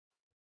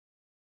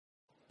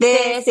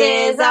This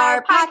is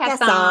our podcast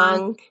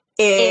song.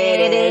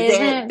 It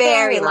isn't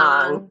very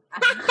long.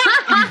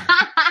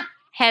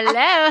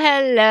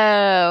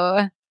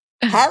 Hello.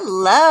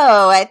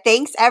 Hello.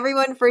 Thanks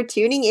everyone for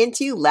tuning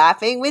into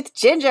Laughing with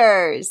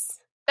Gingers.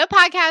 The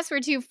podcast where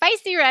two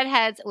feisty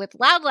redheads with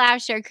loud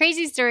laughs share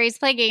crazy stories,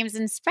 play games,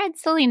 and spread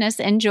silliness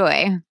and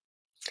joy.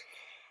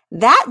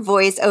 That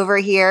voice over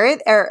here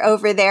or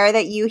over there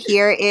that you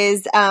hear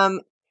is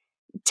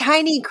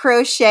tiny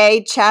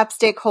crochet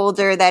chapstick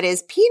holder that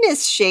is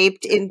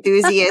penis-shaped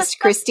enthusiast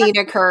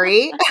Christina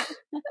Curry.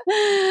 For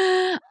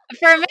a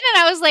minute,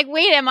 I was like,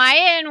 wait, am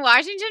I in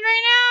Washington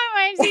right now? Am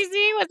I in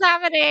DC? What's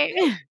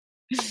happening?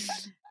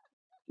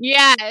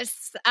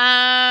 Yes.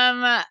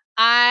 I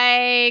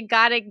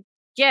got a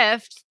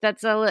gift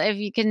that's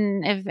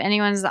if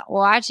anyone's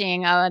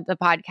watching the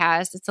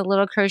podcast, it's a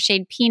little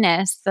crocheted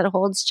penis that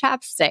holds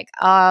chapstick.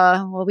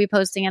 We'll be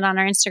posting it on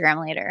our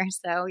Instagram later,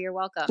 so you're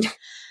welcome.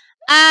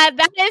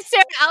 That is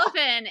Sarah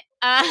Elephant,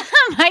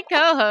 my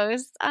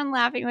co-host on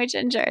Laughing with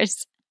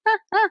Gingers.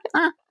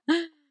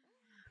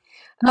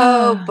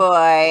 Oh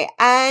boy.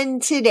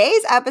 And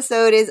today's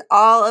episode is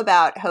all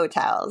about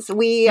hotels.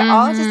 We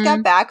all just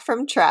got back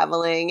from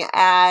traveling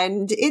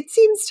and it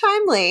seems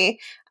timely.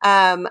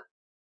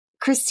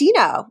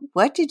 Christina,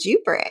 what did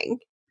you bring?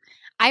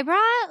 I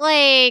brought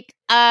like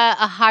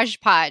a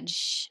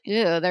hodgepodge.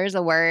 Ew, there's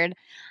a word.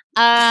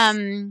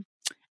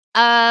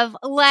 Of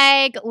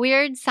like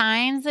weird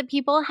signs that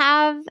people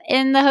have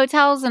in the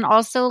hotels and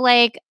also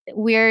like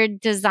weird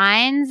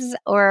designs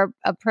or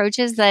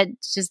approaches that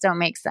just don't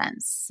make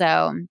sense.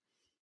 So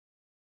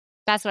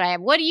that's what I have.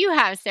 What do you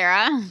have,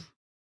 Sarah?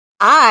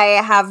 I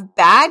have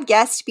bad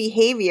guest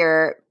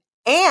behavior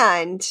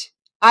and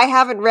I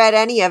haven't read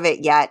any of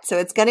it yet. So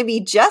it's going to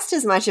be just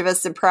as much of a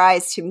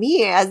surprise to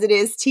me as it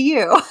is to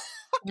you. All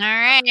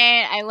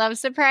right. I love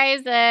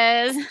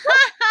surprises.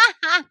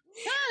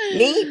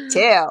 Me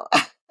too.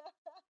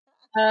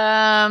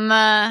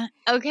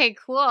 Okay,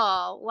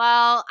 cool.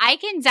 Well, I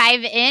can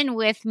dive in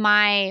with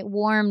my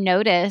warm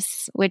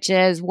notice, which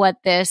is what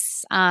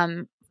this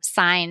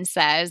sign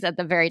says at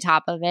the very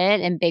top of it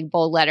in big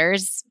bold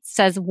letters. It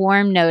says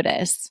warm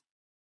notice.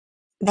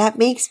 That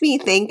makes me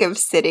think of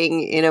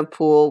sitting in a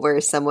pool where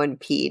someone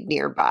peed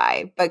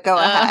nearby, but go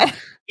ahead.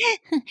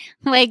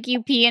 Like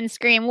you pee and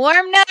scream,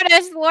 warm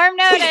notice,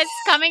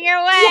 coming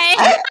your way.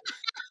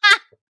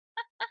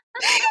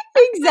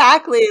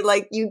 Exactly.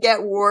 Like you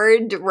get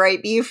warned right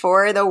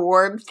before the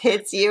warmth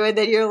hits you and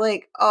then you're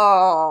like,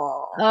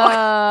 oh,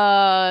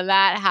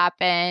 that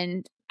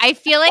happened. I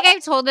feel like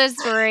I've told this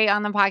story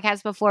on the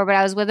podcast before, but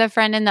I was with a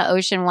friend in the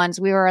ocean once.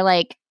 We were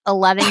like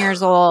 11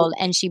 years old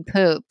and she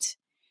pooped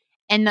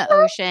in the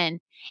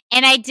ocean.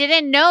 And I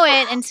didn't know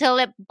it until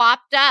it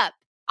bopped up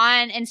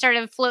and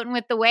started floating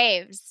with the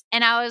waves.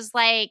 And I was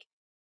like,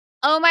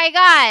 oh my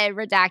God,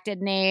 redacted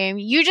name.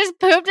 You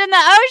just pooped in the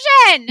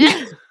ocean.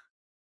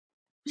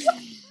 And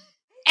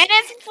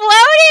it's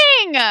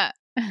floating.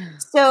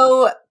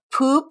 So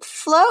poop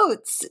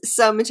floats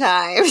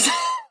sometimes.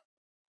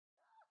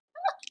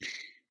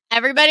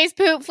 Everybody's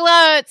poop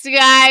floats, you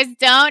guys.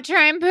 Don't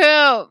try and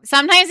poop.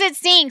 Sometimes it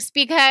stinks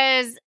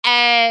because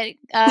at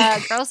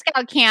Girl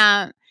Scout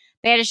camp,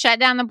 they had to shut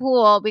down the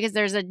pool because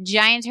there's a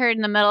giant turd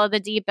in the middle of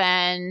the deep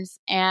end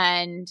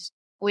and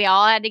we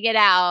all had to get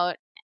out.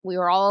 We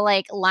were all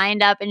like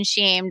lined up and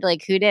shamed,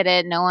 like who did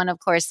it? No one, of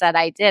course, said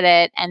I did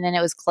it. And then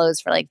it was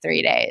closed for like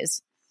 3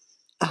 days.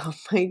 Oh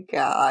my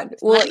God.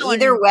 Well,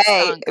 either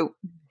way,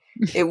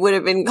 it would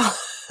have been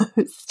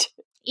closed.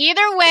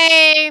 Either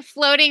way,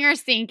 floating or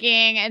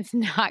sinking, it's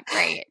not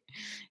great.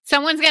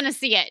 Someone's going to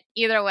see it.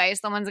 Either way,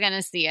 someone's going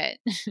to see it.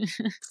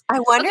 I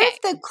wonder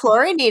if the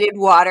chlorinated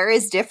water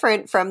is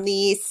different from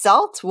the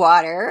salt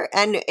water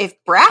and if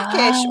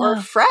brackish or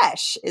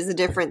fresh is a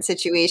different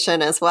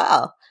situation as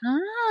well.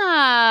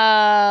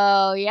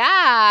 Oh,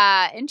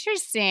 yeah.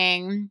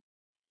 Interesting.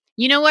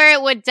 You know where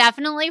it would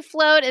definitely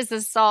float is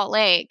the Salt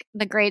Lake,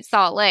 the Great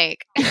Salt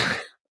Lake.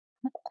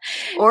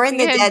 Or in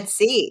the Dead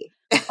Sea.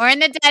 Or in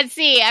the Dead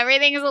Sea.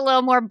 Everything's a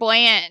little more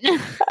buoyant.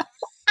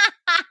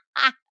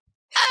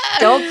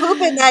 Don't poop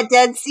in that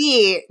Dead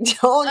Sea.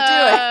 Don't do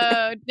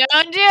it.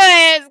 Don't do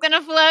it. It's going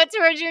to float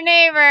towards your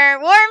neighbor.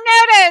 Warm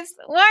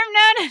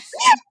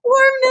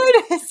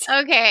notice.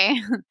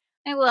 Okay.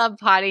 I love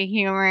potty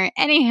humor.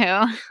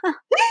 Anywho.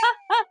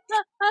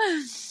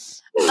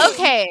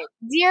 Okay.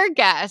 Dear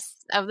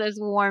guests of this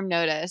warm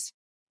notice,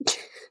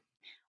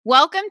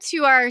 welcome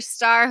to our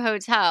star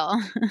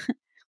hotel.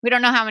 We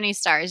don't know how many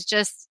stars,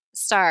 just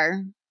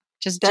star.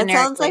 Just that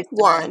sounds like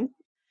star. One.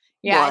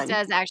 Yeah, one. It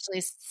does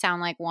actually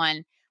sound like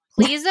one.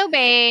 Please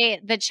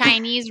obey the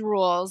Chinese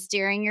rules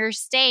during your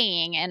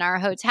staying in our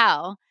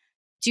hotel.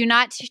 Do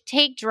not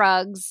take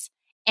drugs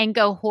and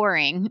go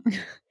whoring.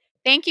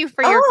 Thank you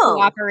for your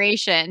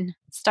cooperation,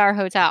 Star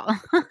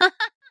Hotel.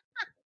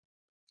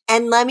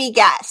 And let me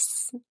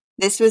guess,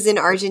 this was in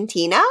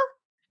Argentina?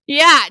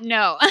 Yeah,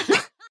 no.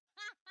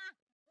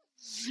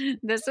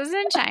 This was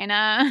in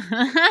China.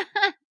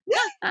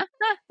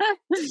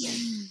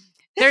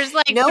 There's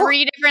like No,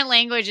 3 different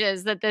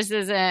languages that this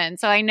is in.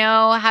 So I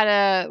know how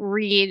to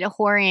read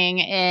whoring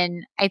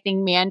in, I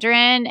think,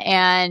 Mandarin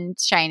and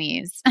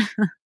Chinese.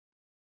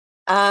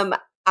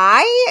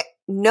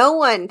 no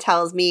one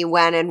tells me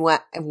when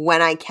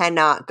I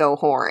cannot go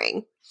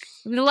whoring.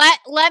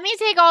 Let me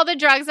take all the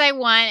drugs I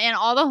want and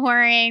all the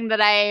whoring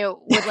that I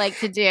would like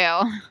to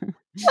do.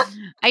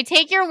 I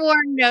take your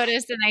warm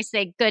notice and I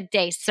say, "Good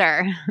day,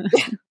 sir."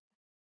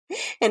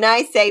 And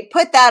I say,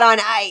 put that on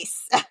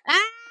ice.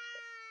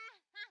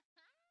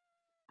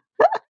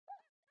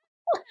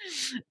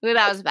 Ooh,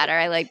 that was better.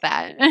 I like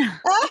that.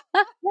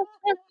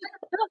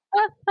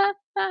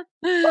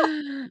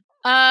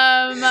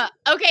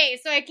 Okay,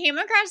 so I came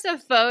across a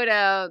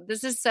photo.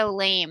 This is so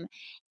lame.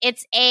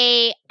 It's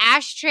a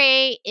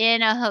ashtray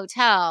in a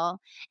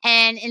hotel,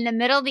 and in the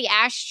middle of the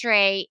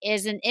ashtray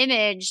is an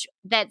image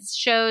that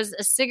shows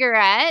a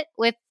cigarette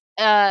with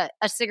a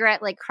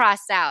cigarette like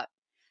crossed out.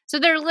 So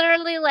they're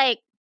literally like,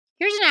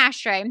 here's an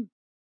ashtray,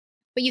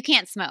 but you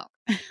can't smoke.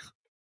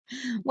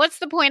 What's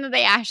the point of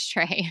the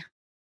ashtray?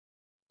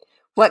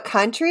 What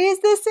country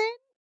is this in?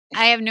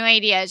 I have no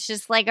idea. It's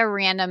just like a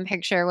random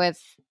picture with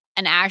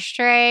an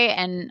ashtray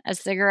and a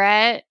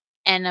cigarette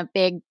and a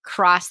big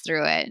cross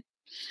through it.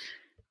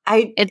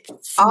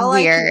 It's all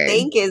weird. I can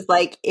think is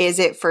like, is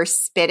it for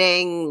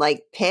spitting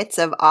like pits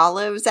of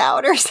olives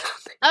out or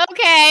something?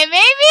 Okay,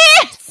 maybe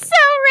it's so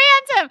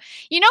random.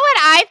 You know what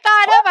I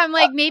thought of? I'm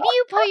like, maybe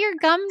you put your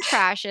gum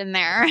trash in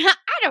there. I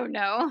don't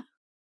know.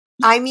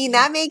 I mean,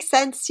 that makes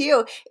sense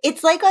too.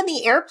 It's like on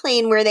the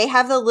airplane where they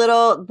have the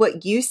little,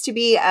 what used to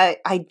be,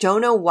 I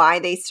don't know why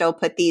they still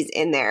put these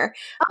in there.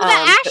 Oh, the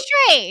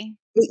ashtray.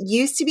 It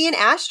used to be an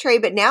ashtray,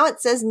 but now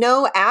it says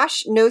no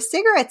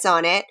cigarettes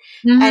on it.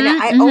 Mm-hmm, And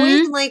I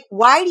always am like,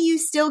 why do you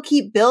still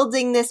keep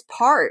building this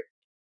part?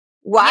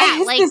 Why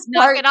is this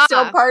part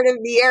still part of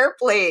the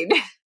airplane?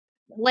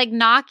 Like,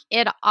 knock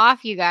it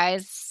off, you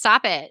guys.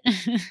 Stop it.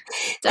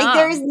 Like,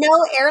 there's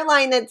no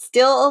airline that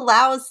still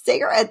allows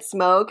cigarette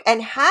smoke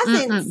and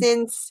hasn't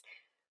since,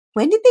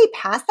 when did they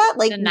pass that?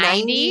 Like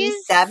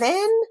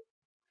 97?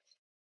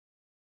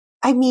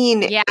 I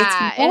mean, yeah,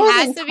 it's more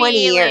than 20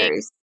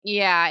 years.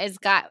 Like, it's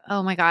got,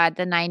 oh my God,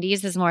 the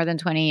 90s is more than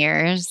 20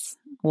 years.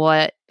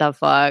 What the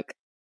fuck?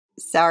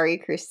 Sorry,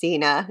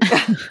 Christina.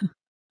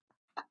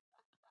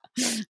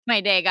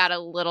 My day got a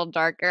little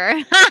darker.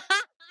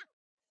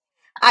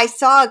 I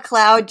saw a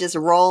cloud just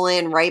roll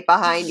in right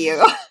behind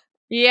you.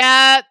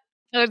 Yep.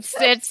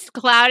 It's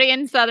cloudy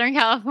in Southern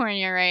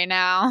California right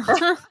now.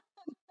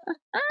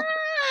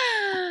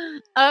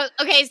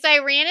 Okay, so I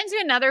ran into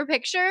another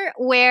picture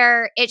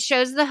where it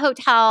shows the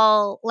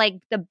hotel, like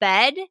the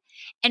bed,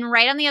 and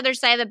right on the other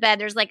side of the bed,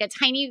 there's like a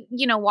tiny,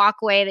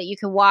 walkway that you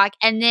can walk,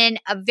 and then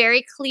a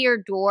very clear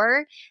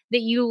door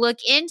that you look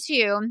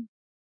into.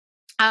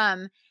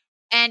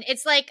 And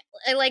it's like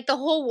the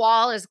whole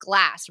wall is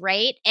glass,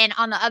 right? And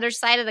on the other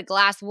side of the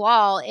glass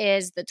wall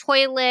is the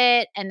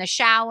toilet and the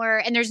shower.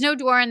 And there's no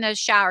door in the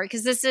shower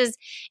because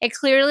it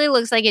clearly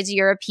looks like it's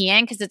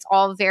European because it's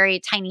all very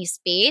tiny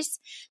space.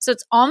 So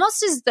it's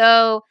almost as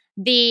though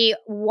the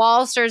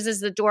wall serves as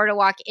the door to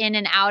walk in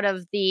and out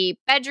of the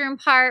bedroom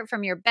part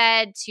from your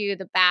bed to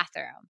the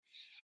bathroom.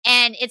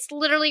 And it's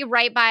literally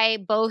right by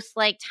both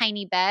like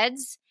tiny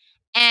beds.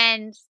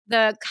 And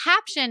the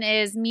caption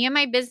is, "Me and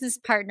my business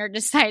partner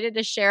decided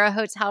to share a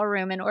hotel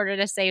room in order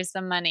to save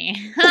some money."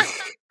 And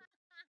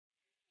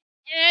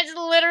it's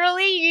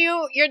literally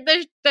you're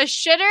the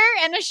shitter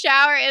and the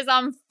shower is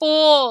on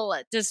full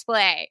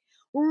display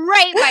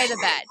right by the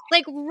bed.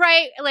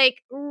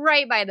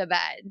 Right by the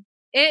bed.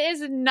 It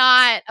is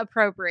not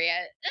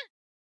appropriate.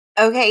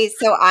 Okay,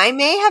 so I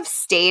may have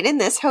stayed in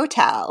this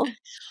hotel.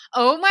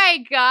 Oh my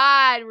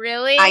God,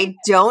 really? I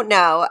don't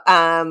know.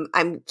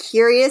 I'm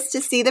curious to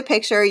see the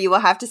picture. You will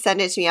have to send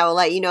it to me. I will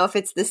let you know if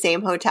it's the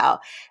same hotel.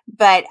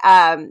 But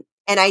and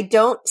I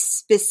don't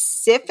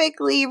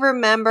specifically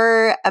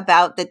remember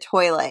about the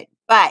toilet,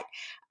 but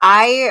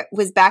I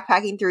was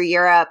backpacking through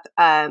Europe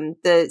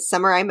the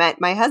summer I met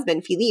my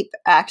husband, Philippe,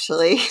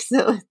 actually.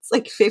 So it's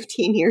like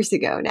 15 years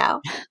ago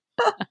now.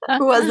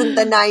 It wasn't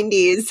the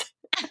 90s.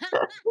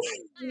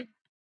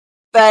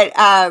 But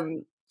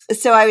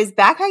so I was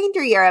backpacking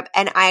through Europe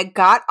and I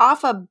got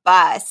off a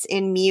bus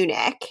in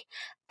Munich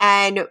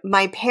and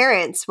my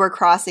parents were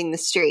crossing the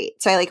street.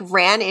 So I like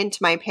ran into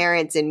my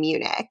parents in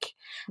Munich.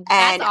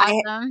 That's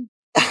awesome.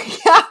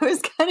 Yeah, it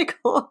was kind of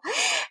cool.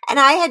 And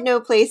I had no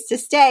place to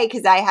stay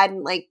because I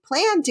hadn't like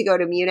planned to go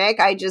to Munich.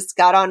 I just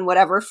got on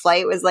whatever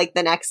flight was like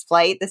the next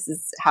flight. This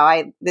is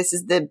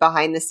the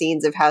behind the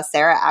scenes of how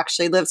Sarah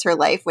actually lives her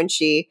life when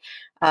she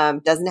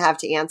doesn't have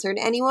to answer to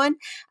anyone.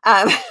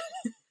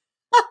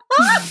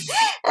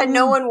 And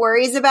no one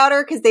worries about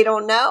her because they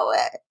don't know.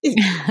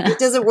 It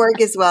doesn't work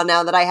as well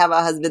now that I have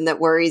a husband that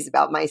worries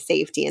about my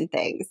safety and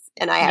things.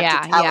 And I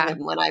have to tell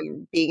him when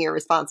I'm being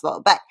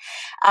irresponsible. But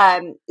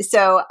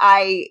so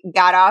I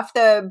got off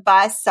the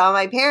bus, saw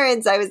my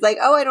parents. I was like,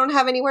 oh, I don't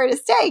have anywhere to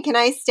stay. Can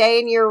I stay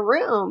in your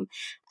room?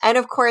 And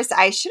of course,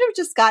 I should have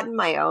just gotten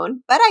my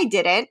own, but I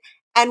didn't.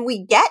 And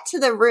we get to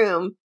the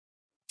room.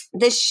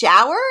 The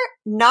shower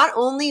not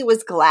only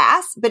was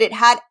glass, but it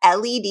had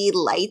LED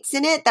lights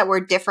in it that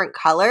were different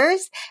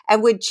colors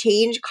and would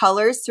change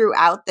colors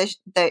throughout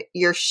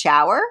your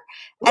shower.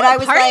 Ooh, And I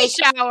was party like,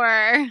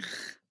 shower.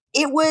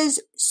 it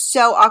was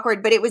so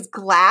awkward, but it was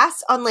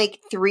glass on like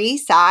 3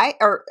 sides,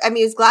 or I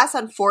mean, it was glass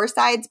on 4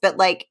 sides, but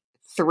like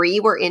 3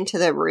 were into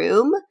the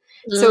room.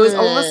 So it was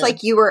almost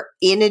like you were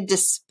in a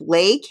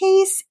display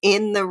case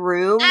in the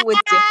room with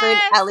different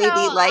LED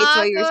so lights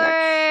while you were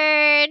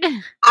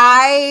awkward.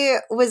 I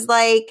was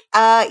like,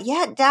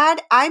 yeah,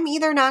 Dad, I'm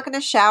either not going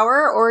to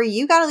shower or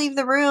you got to leave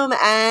the room,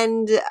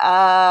 and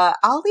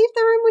I'll leave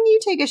the room when you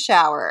take a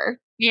shower.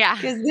 Yeah.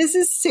 Because this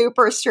is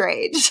super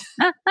strange.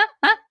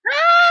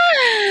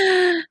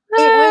 It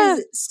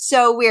was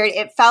so weird.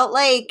 It felt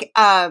like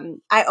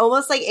I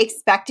almost like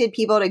expected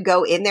people to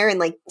go in there and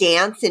like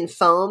dance in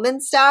foam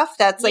and stuff.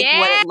 That's like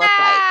what it looked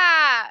like.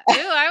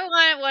 Ooh, I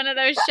want one of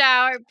those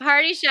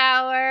party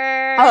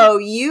showers. Oh,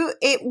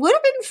 it would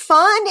have been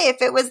fun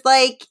if it was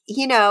like,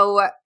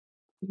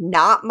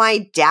 not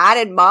my dad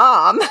and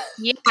mom.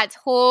 Yeah,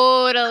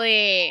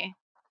 totally.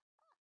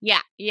 Yeah.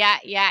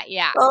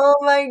 Oh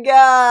my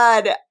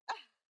God.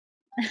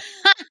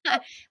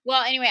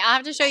 Well, anyway, I'll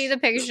have to show you the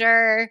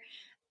picture.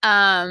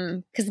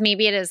 Because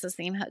maybe it is the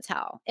same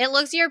hotel. It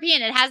looks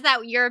European. It has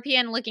that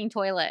European looking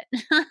toilet.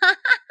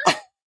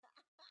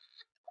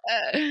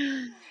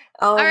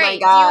 Oh my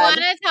right, God. do you want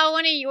to tell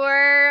one of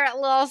your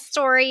little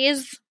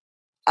stories?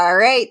 All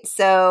right.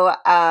 So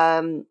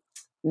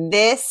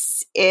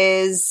this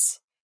is,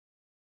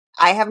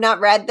 I have not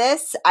read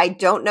this. I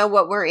don't know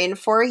what we're in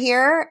for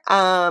here.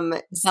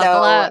 Buckle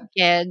up,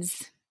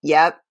 kids.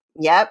 Yep.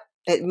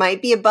 It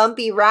might be a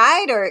bumpy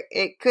ride or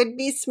it could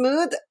be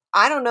smooth.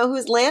 I don't know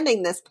who's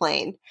landing this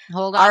plane.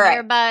 Hold on to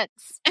your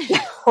butts.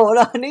 Hold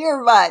on to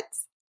your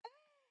butts.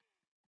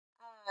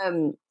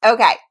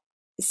 Okay.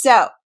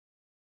 So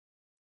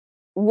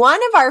one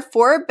of our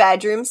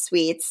 4-bedroom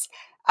suites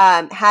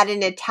had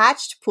an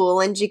attached pool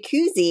and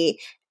jacuzzi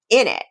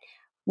in it.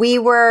 We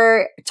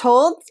were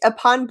told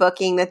upon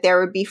booking that there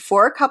would be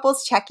 4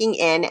 couples checking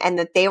in and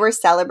that they were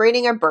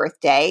celebrating a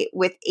birthday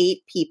with 8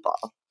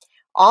 people.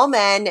 All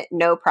men,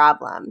 no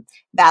problem.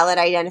 Valid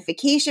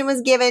identification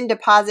was given,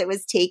 deposit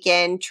was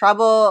taken.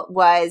 Trouble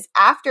was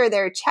after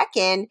their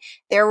check-in,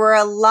 there were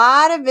a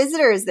lot of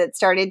visitors that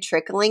started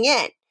trickling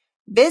in.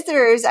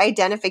 Visitors'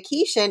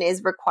 identification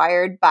is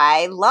required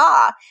by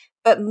law,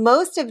 but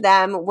most of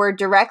them were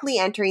directly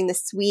entering the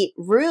suite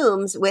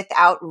rooms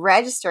without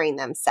registering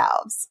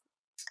themselves.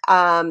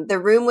 The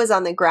room was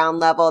on the ground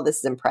level. This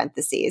is in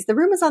parentheses. The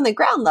room was on the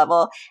ground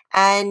level,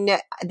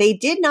 and they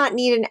did not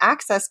need an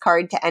access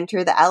card to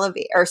enter the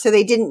elevator. Or so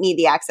they didn't need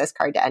the access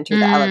card to enter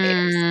the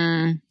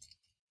elevators.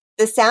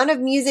 The sound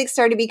of music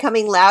started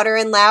becoming louder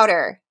and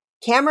louder.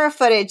 Camera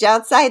footage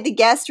outside the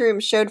guest room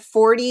showed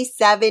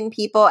 47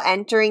 people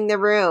entering the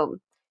room.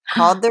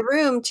 Called the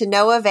room to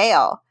no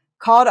avail.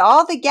 Called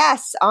all the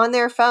guests on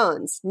their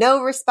phones.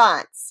 No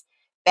response.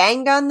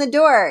 Banged on the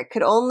door,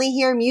 could only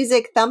hear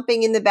music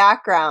thumping in the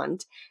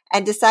background,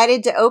 and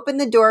decided to open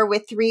the door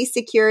with 3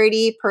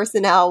 security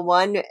personnel,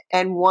 one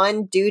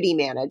duty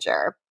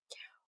manager.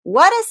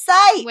 What a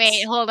sight!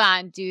 Wait, hold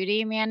on.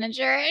 Duty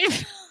manager?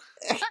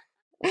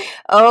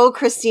 Oh,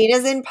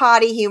 Christina's in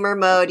potty humor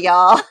mode,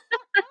 y'all.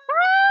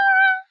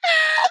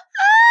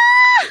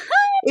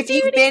 If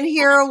you've been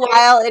here a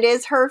while, it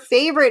is her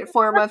favorite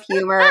form of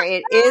humor.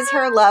 It is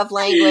her love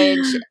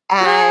language,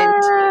 and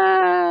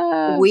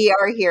we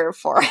are here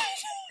for it.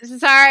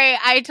 Sorry,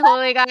 I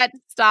totally got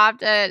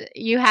stopped at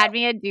you had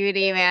me a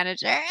duty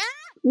manager.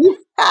 You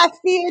had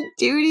me a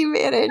duty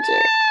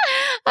manager.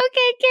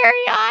 Okay,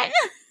 carry on.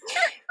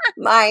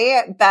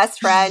 My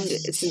best friend,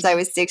 since I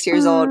was 6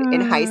 years old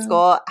in high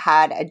school,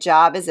 had a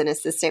job as an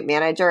assistant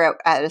manager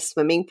at a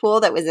swimming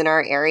pool that was in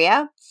our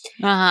area.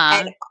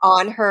 And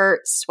on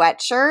her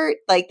sweatshirt,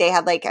 like they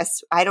had like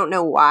I don't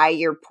know why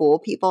your pool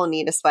people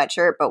need a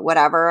sweatshirt, but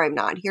whatever. I'm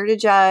not here to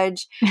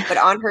judge. But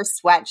on her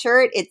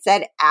sweatshirt, it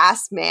said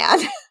ass man.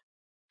 Who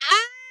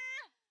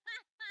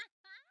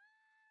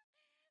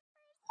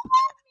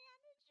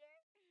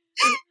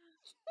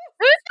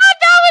thought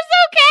that was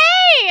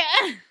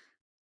okay?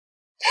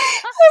 I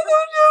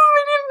don't know,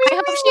 but it made I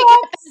hope me she laugh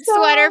kept that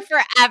sweater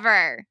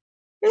forever.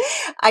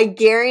 I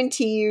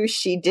guarantee you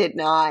she did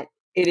not.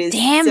 It is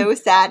so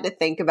sad to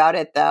think about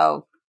it,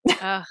 though.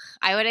 Ugh,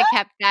 I would have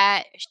kept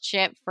that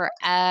shit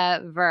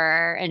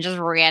forever and just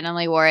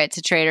randomly wore it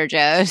to Trader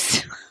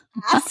Joe's.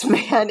 Ass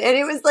man. And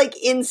it was like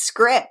in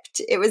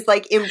script. It was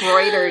like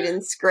embroidered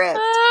in script.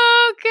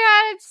 Oh,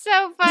 God. It's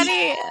so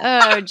funny.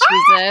 Oh,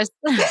 Jesus.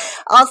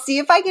 I'll see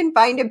if I can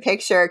find a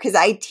picture because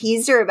I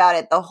teased her about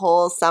it the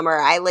whole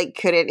summer. I like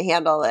couldn't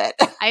handle it.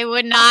 I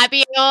would not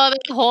be able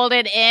to hold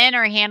it in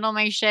or handle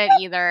my shit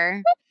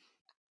either.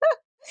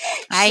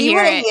 She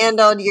would have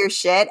handled your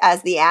shit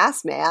as the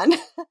ass man.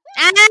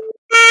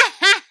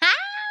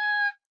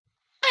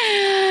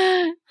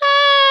 Oh,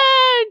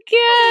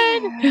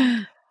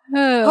 God.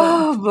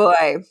 Oh,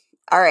 boy.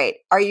 All right.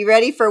 Are you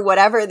ready for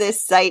whatever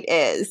this site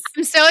is?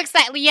 I'm so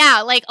excited.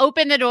 Yeah, like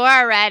open the door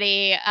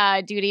already,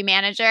 duty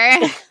manager.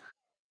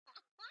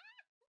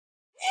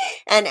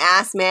 An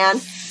ass man.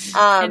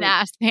 An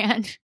ass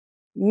man.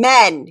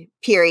 Men,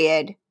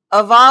 period.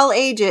 Of all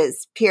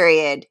ages,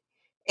 period.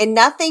 In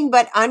nothing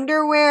but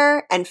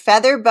underwear and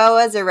feather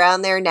boas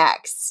around their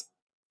necks.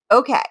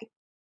 Okay.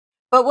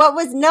 But what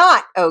was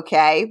not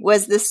okay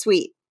was the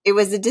suite. It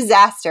was a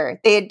disaster.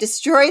 They had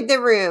destroyed the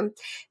room.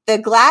 The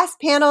glass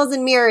panels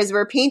and mirrors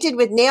were painted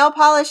with nail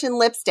polish and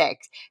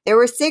lipstick. There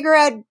were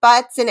cigarette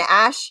butts and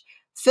ash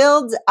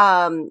filled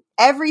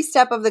every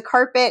step of the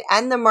carpet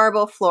and the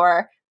marble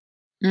floor.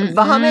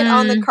 Vomit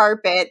on the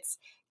carpets.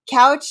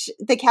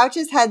 The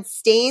couches had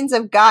stains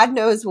of God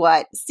knows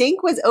what.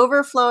 Sink was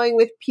overflowing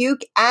with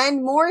puke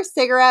and more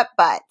cigarette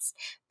butts.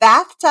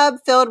 Bathtub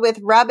filled with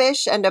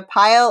rubbish and a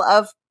pile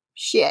of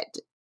shit.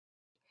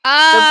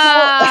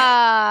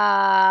 Ah.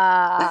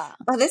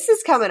 Oh, this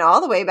is coming all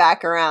the way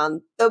back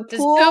around. The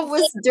pool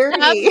was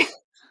dirty.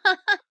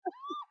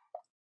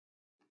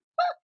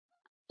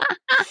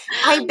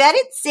 I bet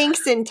it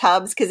sinks in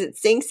tubs because it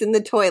sinks in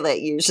the toilet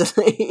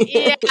usually.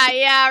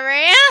 Yeah,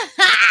 right?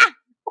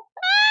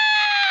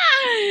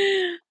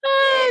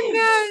 Oh,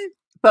 God.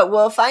 But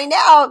we'll find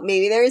out.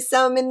 Maybe there's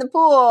some in the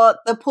pool.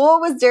 The pool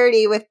was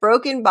dirty with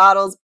broken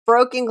bottles,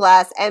 broken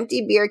glass,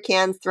 empty beer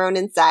cans thrown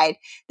inside.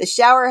 The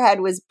shower head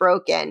was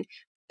broken.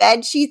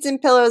 Bed sheets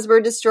and pillows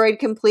were destroyed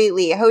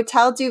completely.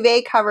 Hotel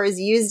duvet covers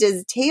used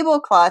as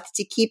tablecloth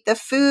to keep the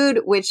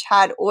food, which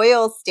had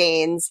oil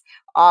stains,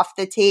 off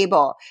the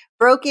table.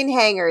 Broken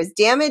hangers,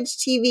 damaged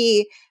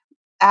TV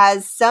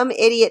as some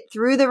idiot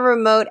threw the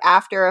remote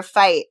after a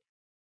fight.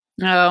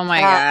 Oh,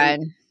 my God.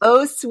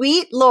 Oh,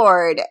 sweet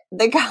Lord.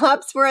 The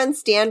cops were on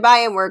standby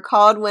and were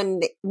called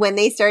when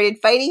they started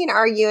fighting and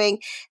arguing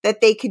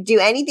that they could do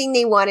anything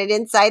they wanted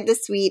inside the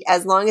suite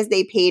as long as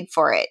they paid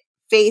for it.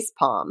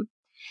 Facepalm.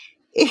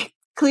 It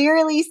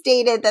clearly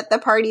stated that the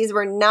parties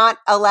were not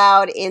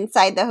allowed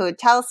inside the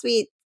hotel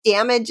suite.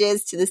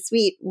 Damages to the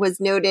suite was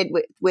noted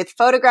with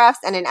photographs,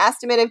 and an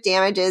estimate of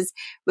damages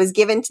was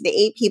given to the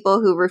 8 people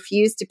who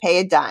refused to pay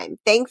a dime.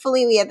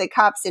 Thankfully, we had the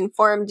cops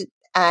informed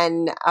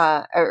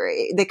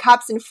the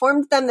cops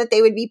informed them that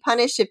they would be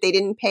punished if they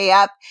didn't pay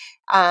up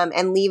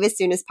and leave as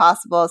soon as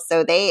possible.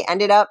 So they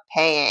ended up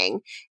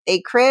paying. They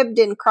cribbed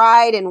and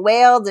cried and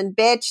wailed and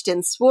bitched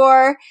and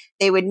swore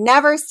they would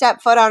never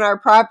step foot on our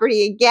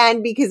property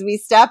again because we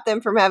stopped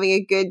them from having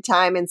a good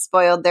time and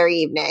spoiled their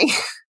evening.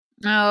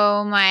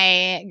 Oh,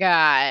 my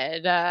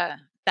God.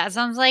 That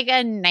sounds like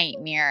a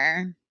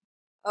nightmare.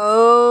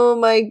 Oh,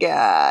 my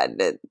God.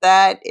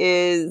 That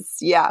is,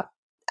 yeah.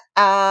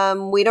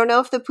 We don't know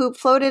if the poop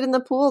floated in the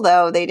pool,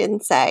 though. They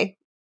didn't say.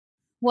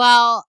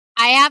 Well,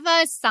 I have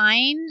a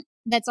sign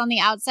that's on the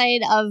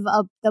outside of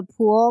the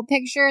pool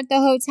picture at the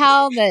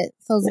hotel that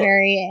feels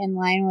very in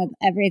line with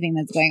everything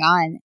that's going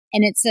on.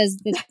 And it says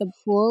that the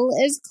pool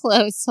is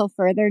closed till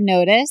further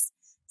notice.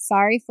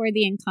 Sorry for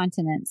the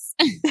incontinence.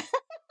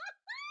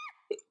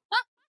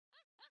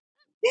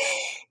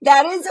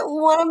 That is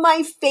one of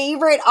my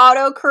favorite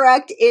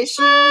autocorrect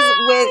issues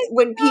with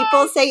when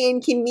people say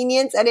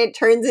inconvenience and it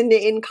turns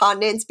into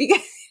incontinence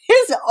because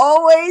it's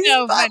always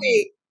So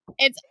funny.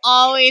 It's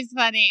always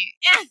funny.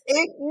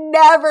 It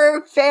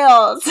never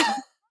fails.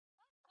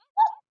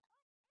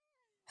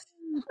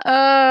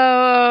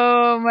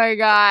 Oh my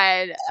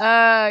God.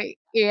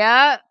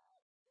 Yeah.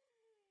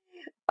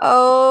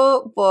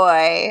 Oh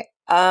boy.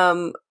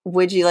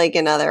 Would you like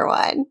another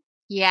one?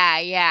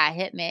 Yeah,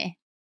 hit me.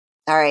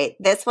 All right.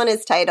 This one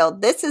is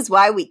titled, "This is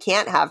Why We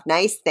Can't Have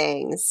Nice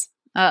Things."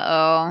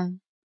 Uh-oh.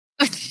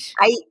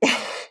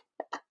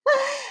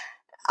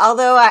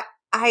 Although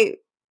I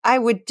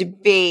would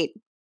debate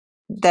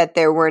that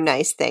there were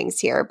nice things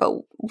here,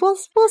 but we'll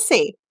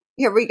see.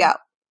 Here we go.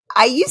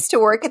 I used to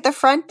work at the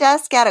front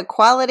desk at a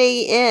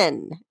Quality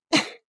Inn.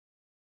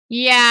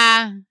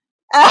 Yeah.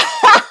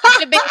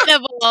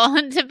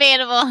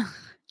 Debatable.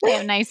 They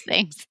have nice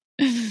things.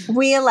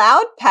 We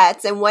allowed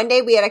pets, and one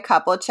day we had a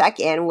couple check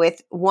in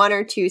with 1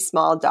 or 2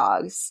 small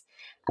dogs.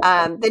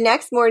 The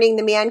next morning,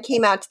 the man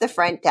came out to the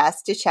front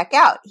desk to check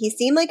out. He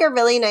seemed like a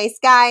really nice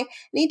guy, and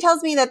he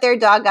tells me that their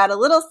dog got a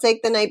little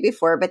sick the night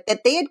before, but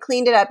that they had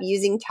cleaned it up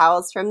using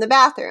towels from the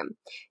bathroom.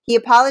 He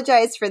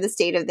apologized for the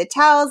state of the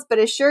towels, but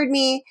assured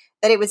me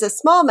that it was a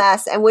small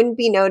mess and wouldn't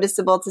be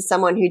noticeable to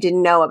someone who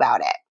didn't know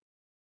about it.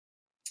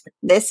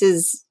 This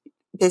is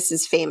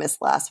famous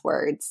last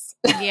words.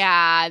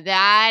 Yeah,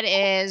 that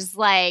is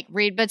like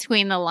read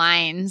between the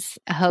lines.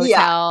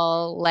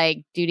 Hotel,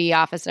 like duty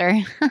officer.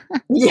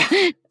 Yeah.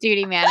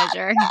 Duty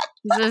manager.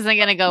 This isn't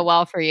going to go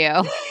well for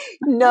you.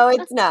 No,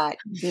 it's not.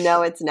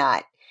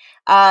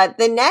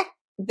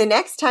 The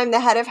next time the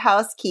head of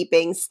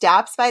housekeeping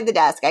stops by the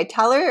desk, I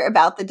tell her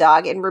about the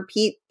dog and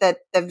repeat that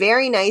the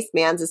very nice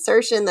man's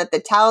assertion that the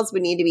towels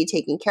would need to be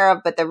taken care of,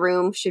 but the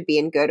room should be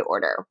in good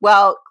order.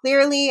 Well,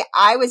 clearly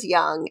I was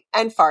young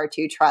and far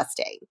too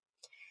trusting.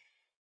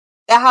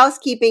 The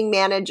housekeeping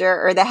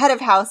manager or the head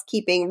of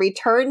housekeeping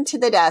returned to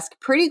the desk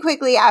pretty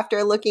quickly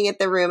after looking at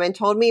the room and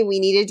told me we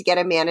needed to get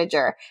a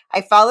manager.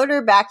 I followed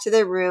her back to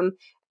the room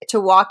to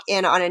walk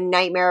in on a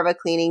nightmare of a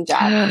cleaning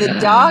job. The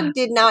dog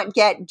did not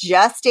get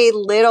just a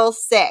little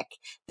sick.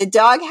 The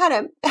dog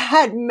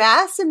had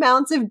mass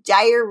amounts of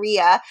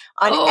diarrhea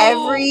on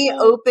every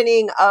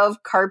opening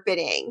of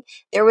carpeting.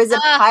 There was a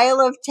pile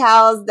of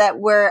towels that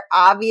were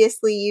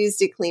obviously used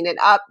to clean it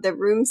up. The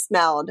room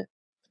smelled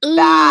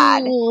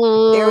bad.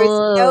 There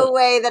was no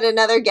way that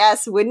another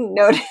guest wouldn't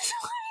notice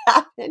what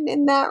happened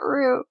in that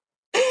room.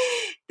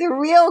 The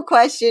real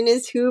question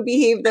is who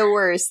behaved the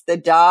worst, the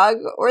dog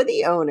or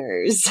the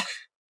owners?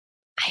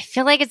 I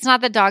feel like it's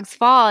not the dog's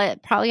fault.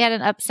 It probably had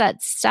an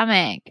upset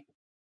stomach.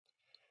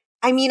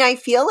 I mean, I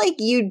feel like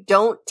you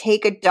don't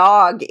take a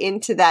dog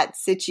into that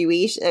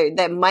situation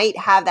that might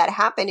have that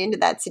happen into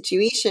that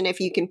situation if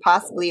you can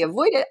possibly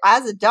avoid it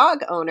as a dog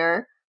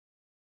owner.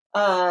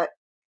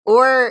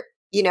 Or,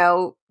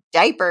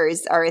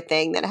 diapers are a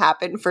thing that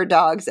happen for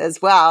dogs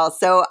as well.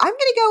 So I'm going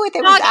to go with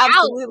it was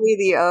absolutely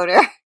the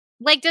owner.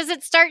 Like, does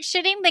it start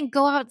shitting? Then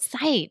go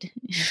outside.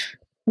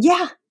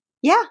 Yeah.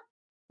 Yeah.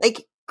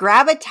 Like,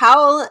 grab a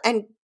towel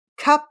and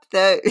cup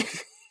the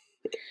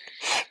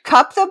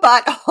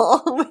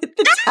butthole with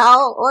the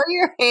towel or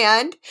your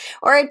hand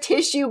or a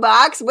tissue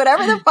box,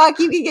 whatever the fuck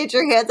you can get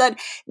your hands on.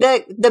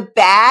 The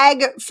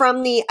bag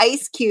from the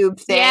ice cube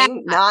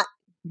thing, not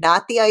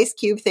the ice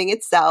cube thing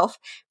itself.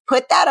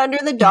 Put that under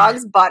the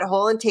dog's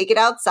butthole and take it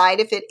outside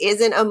if it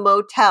isn't a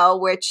motel,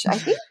 which I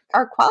think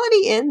are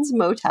Quality Inns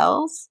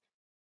motels.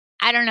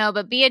 I don't know,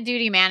 but be a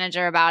duty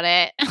manager about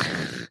it.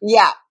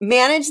 Yeah,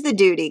 manage the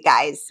duty,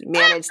 guys.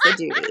 Manage the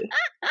duty.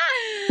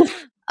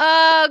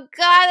 Oh,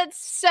 God, that's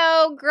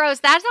so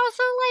gross. That's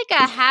also like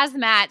a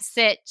hazmat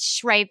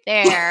sitch right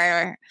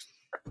there.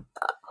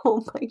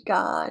 Oh, my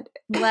God.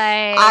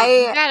 Like,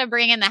 you got to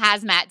bring in the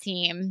hazmat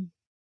team.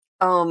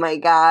 Oh my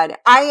God.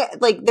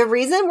 The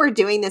reason we're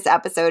doing this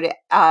episode,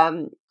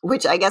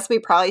 which I guess we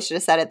probably should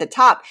have said at the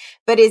top,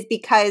 but is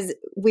because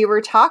we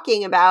were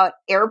talking about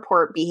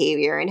airport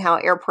behavior and how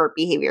airport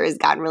behavior has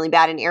gotten really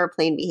bad in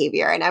airplane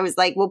behavior. And I was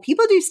like, well,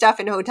 people do stuff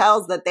in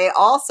hotels that they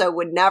also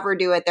would never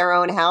do at their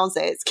own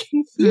houses.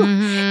 Can you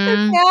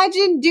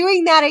imagine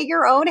doing that at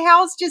your own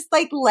house? Just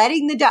like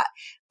letting the dog,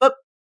 but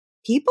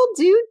people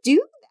do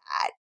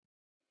that.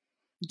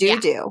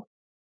 Do.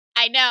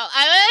 I know.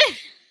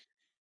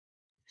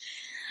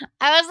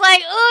 I was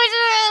like,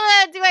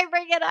 oh, do I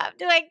bring it up?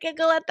 Do I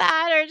giggle at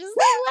that or just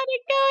let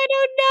it go?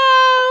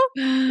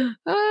 I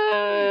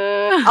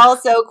don't know.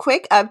 Also,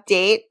 quick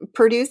update.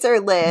 Producer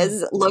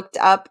Liz looked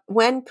up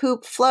when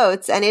poop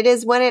floats, and it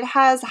is when it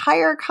has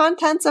higher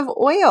contents of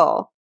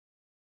oil.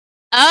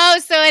 Oh,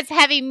 so it's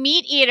heavy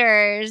meat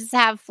eaters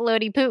have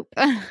floaty poop.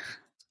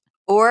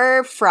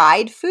 Or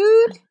fried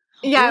food.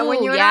 Yeah,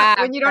 when you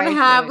don't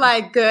have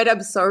like good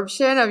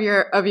absorption of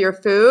your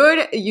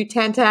food, you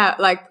tend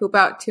to poop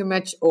out too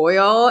much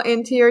oil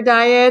into your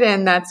diet,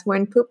 and that's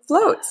when poop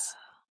floats.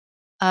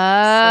 Oh,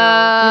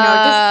 so,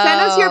 just send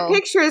us your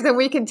pictures, and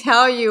we can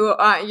tell you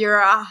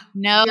your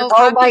no.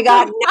 Oh my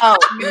God,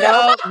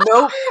 no.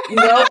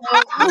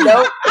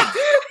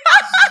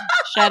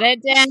 Shut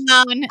it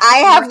down. I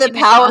have the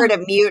power to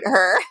mute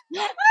her.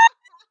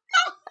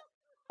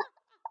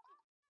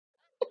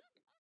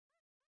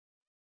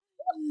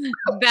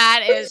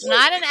 That is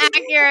not an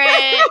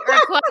accurate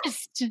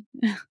request.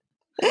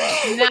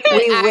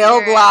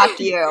 Will block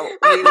you.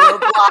 We will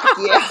block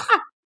you.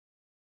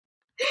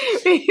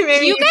 Do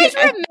you guys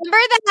remember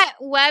that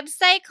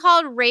website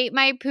called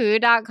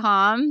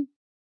ratemypoo.com?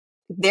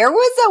 There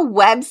was a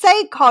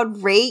website called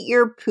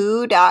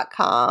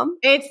rateyourpoo.com.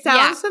 It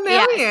sounds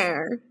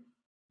familiar.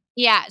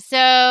 Yeah,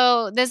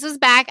 so this was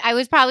back, I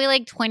was probably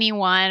like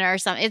 21 or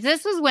something.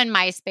 This was when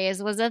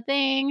MySpace was a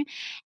thing.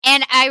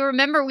 And I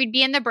remember we'd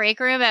be in the break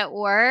room at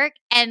work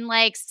and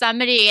like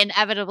somebody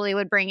inevitably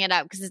would bring it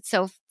up because it's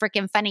so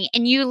freaking funny.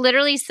 And you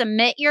literally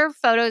submit your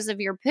photos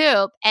of your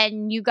poop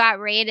and you got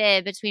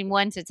rated between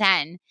 1 to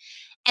 10.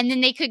 And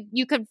then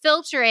you could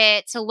filter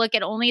it to look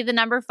at only the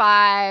number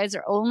 5s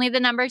or only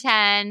the number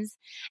 10s.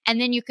 And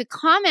then you could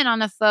comment on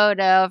the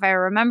photo, if I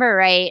remember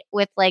right,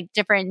 with like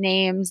different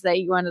names that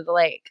you wanted to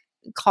like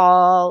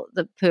call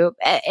the poop.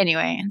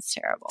 Anyway, it's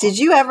terrible. Did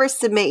you ever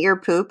submit your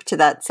poop to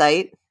that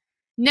site?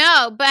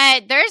 No,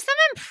 but there's some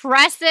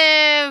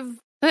impressive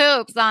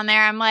poops on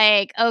there. I'm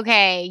like,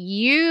 okay,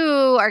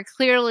 you are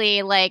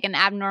clearly like an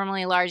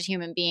abnormally large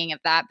human being if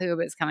that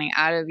poop is coming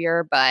out of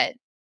your butt.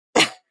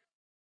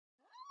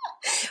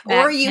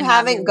 Or you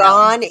haven't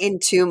gone in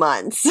 2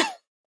 months.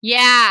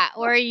 Yeah,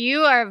 or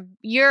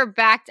you're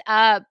backed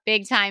up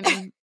big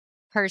time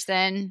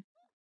person.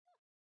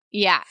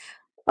 Yeah.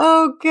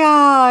 Oh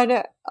God.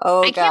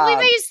 I can't believe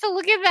I used to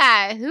look at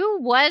that.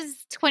 Who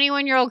was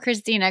 21-year-old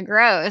Christina?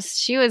 Gross.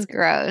 She was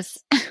gross.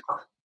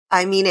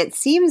 I mean, it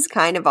seems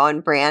kind of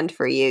on brand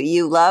for you.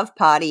 You love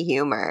potty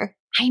humor.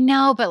 I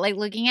know, but like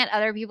looking at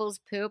other people's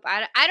poop,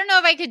 I don't know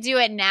if I could do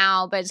it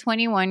now, but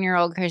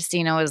 21-year-old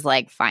Christina was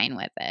like fine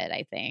with it,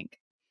 I think.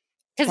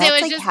 Because it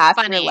was like just half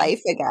funny. your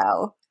life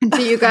ago.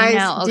 Do you guys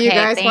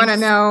want to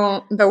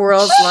know the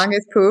world's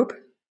longest poop?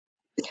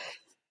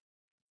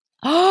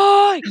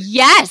 Oh,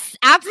 yes,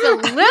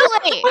 absolutely.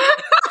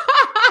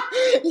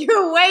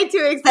 You're way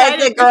too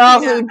excited. Says the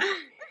girl who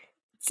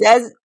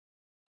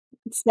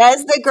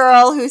says the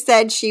girl who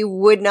said she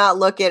would not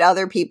look at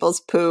other people's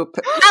poop.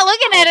 I'm not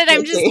looking at it.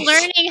 I'm just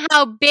learning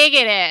how big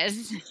it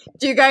is.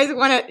 Do you guys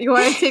want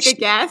to take a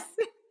guess?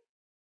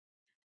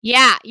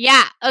 Yeah.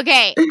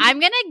 Okay, I'm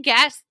gonna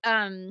guess.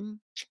 I'm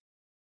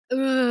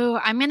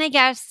gonna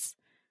guess.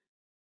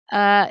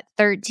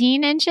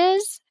 13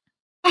 inches.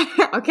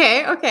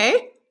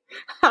 Okay.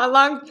 How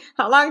long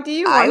do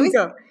you want to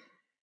go?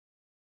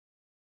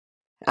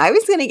 I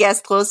was gonna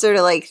guess closer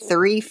to like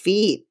 3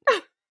 feet.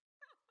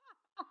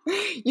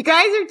 You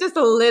guys are just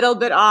a little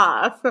bit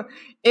off.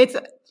 It's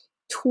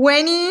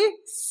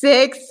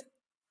 26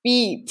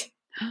 feet.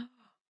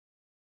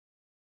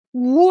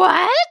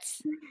 What?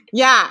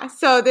 Yeah.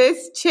 So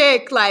this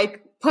chick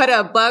like put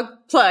a bug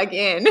plug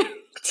in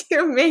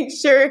to make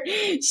sure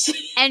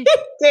she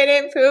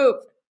didn't poop.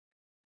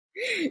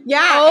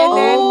 Yeah.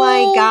 Oh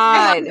my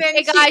God.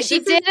 She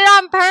did it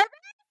on purpose?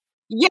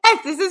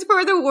 Yes, this is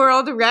for the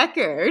world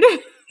record.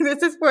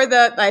 This is for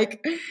the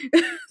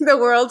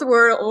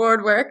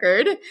world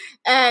record.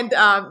 And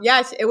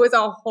yes, it was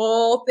a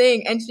whole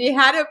thing. And she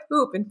had to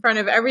poop in front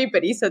of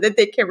everybody so that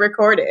they can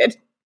record it.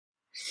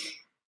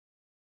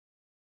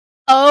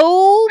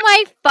 Oh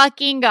my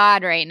fucking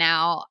God, right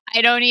now.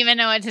 I don't even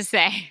know what to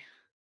say.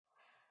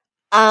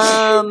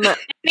 I don't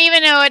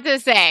even know what to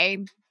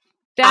say.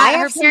 I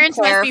have some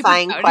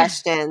clarifying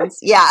questions.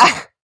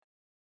 Yeah.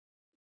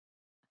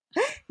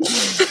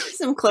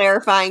 Some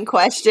clarifying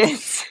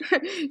questions.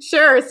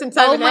 Sure, since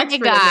I'm an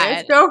expert in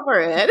this, go for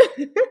it.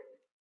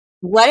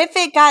 What if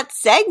it got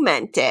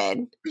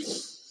segmented?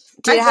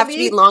 Did it have to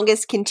be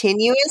longest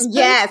continuous?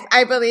 Yes,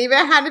 I believe it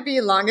had to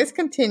be longest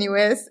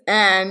continuous,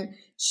 and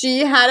she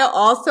had to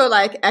also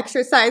like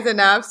exercise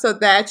enough so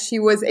that she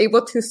was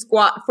able to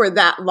squat for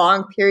that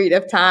long period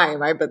of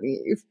time, I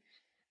believe.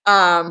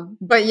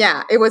 But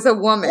yeah, it was a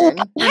woman.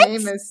 Her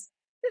name is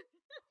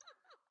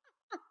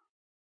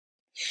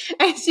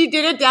and she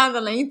did it down the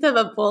length of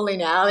a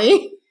bowling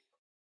alley.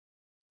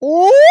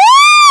 What?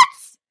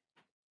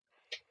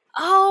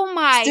 Oh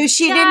my God. So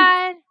she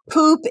didn't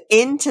poop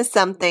into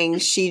something.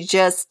 She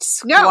just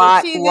she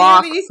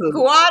literally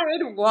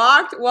squatted,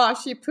 walked while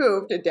she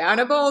pooped down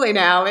a bowling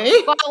alley.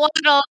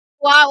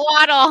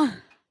 Waddle.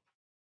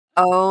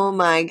 Oh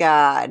my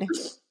God.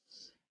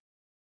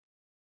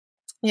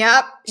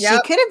 Yep.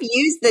 She could have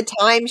used the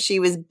time she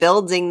was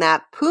building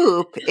that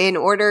poop in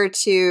order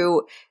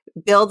to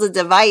build a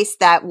device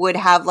that would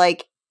have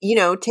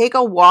take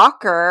a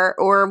walker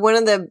or one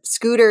of the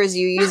scooters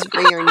you use for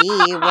your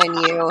knee when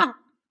you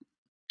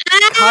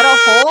cut a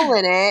hole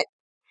in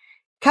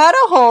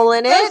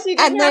it,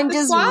 and then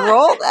just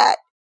roll that.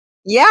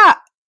 Yeah.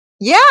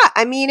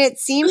 I mean, it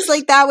seems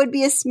like that would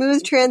be a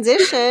smooth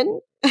transition.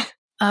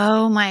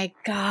 Oh my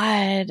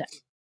God.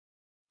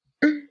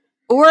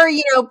 Or,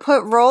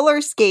 put roller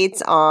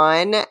skates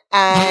on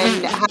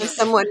and have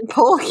someone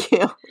pull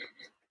you.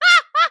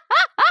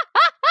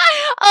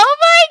 Oh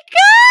my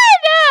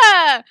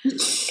God!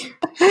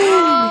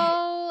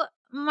 Oh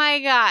my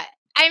God.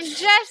 I'm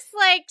just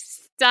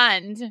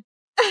stunned.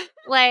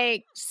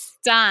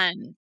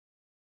 Stunned.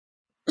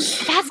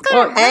 That's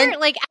gonna hurt.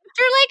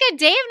 After a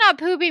day of not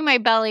pooping, my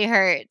belly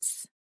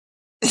hurts.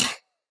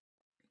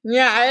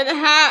 Yeah,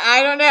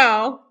 I don't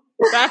know.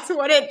 That's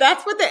what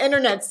the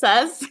internet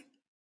says.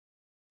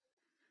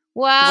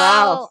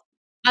 Well,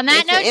 on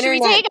that note, should we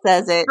take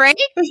a break?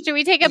 Should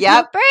we take a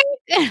poop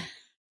break?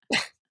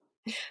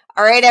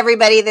 All right,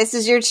 everybody, this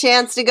is your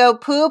chance to go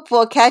poop.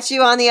 We'll catch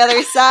you on the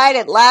other side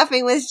at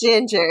Laughing with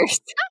Gingers.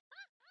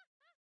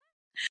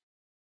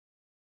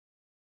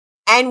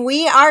 And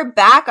we are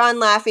back on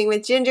Laughing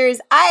with Gingers.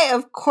 I,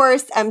 of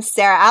course, am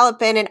Sarah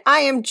Alapin, and I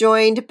am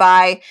joined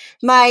by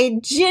my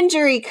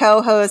gingery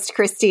co-host,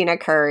 Christina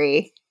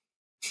Curry.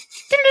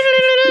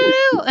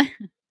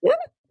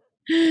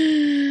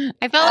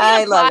 I felt like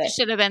an applause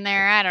should have been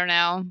there. I don't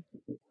know.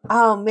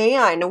 Oh,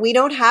 man. We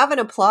don't have an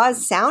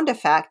applause sound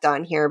effect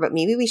on here, but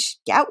maybe we should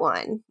get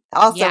one.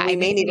 Also, we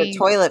may need a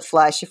toilet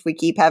flush if we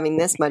keep having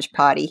this much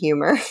potty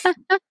humor.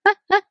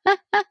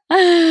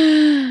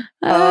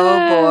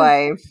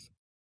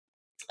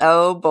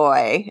 Oh,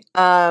 boy.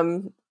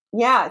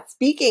 Yeah,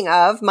 speaking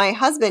of, my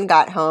husband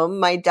got home.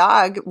 My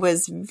dog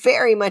was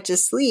very much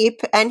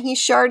asleep, and he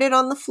sharted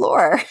on the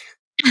floor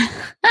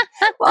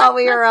while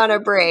we were on a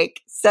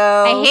break. So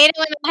I hate it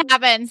when that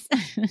happens.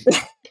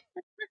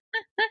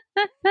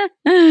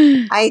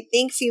 I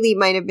think Philippe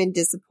might have been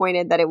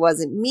disappointed that it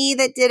wasn't me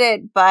that did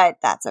it, but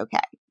that's okay.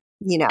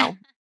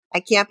 I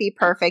can't be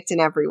perfect in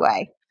every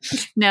way.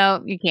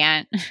 No, you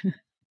can't.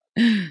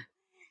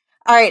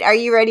 All right. Are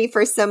you ready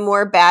for some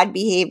more bad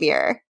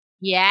behavior?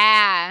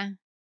 Yeah.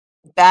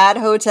 Bad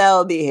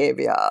hotel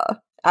behavior.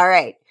 All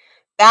right.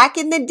 Back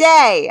in the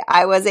day,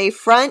 I was a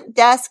front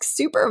desk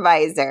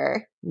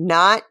supervisor,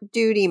 not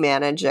duty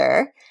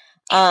manager.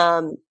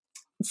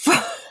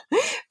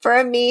 for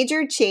a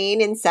major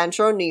chain in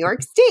central New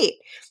York State.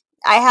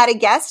 I had a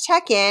guest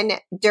check in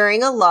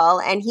during a lull,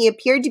 and he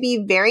appeared to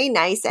be very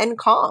nice and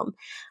calm.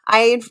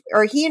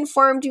 He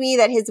informed me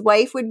that his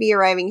wife would be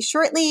arriving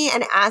shortly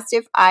and asked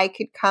if I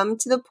could come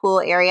to the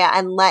pool area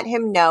and let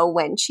him know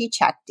when she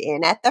checked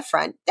in at the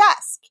front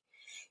desk.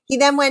 He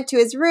then went to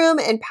his room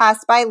and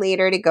passed by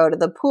later to go to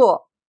the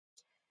pool.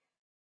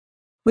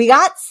 We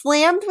got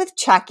slammed with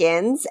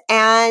check-ins,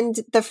 and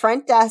the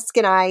front desk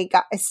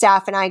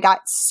staff and I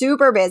got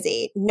super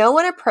busy. No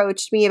one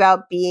approached me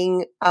about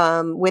being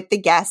with the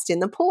guest in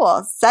the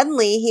pool.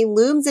 Suddenly, he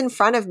looms in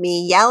front of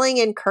me, yelling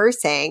and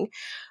cursing.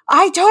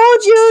 "I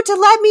told you to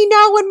let me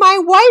know when my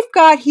wife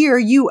got here,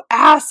 you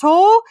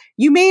asshole!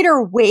 You made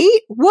her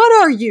wait? What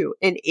are you,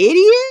 an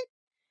idiot?"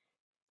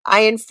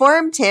 I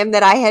informed him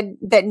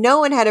that no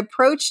one had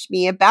approached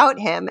me about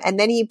him, and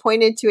then he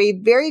pointed to a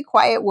very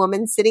quiet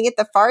woman sitting at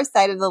the far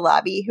side of the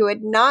lobby who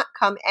had not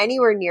come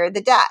anywhere near the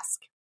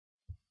desk.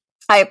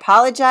 I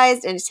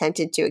apologized and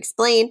attempted to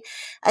explain.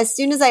 As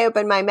soon as I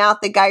opened my mouth,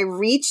 the guy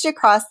reached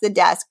across the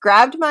desk,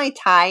 grabbed my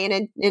tie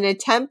in an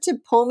attempt to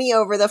pull me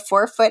over the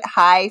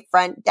 4-foot-high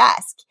front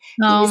desk.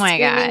 Oh my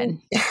God.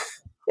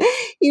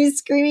 He was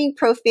screaming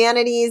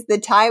profanities. The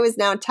tie was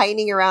now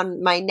tightening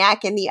around my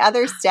neck, and the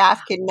other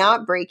staff could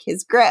not break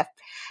his grip.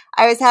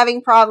 I was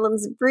having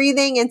problems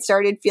breathing and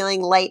started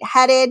feeling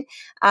lightheaded.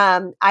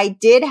 I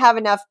did have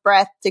enough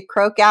breath to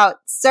croak out,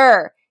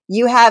 "Sir,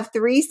 you have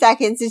 3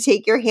 seconds to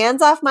take your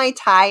hands off my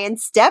tie and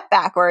step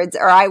backwards,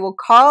 or I will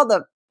call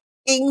the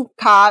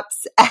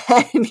cops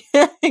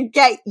and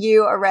get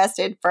you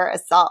arrested for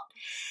assault."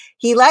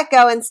 He let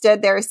go and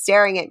stood there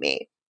staring at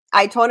me.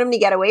 I told him to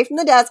get away from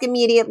the desk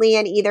immediately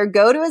and either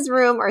go to his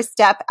room or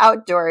step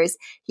outdoors.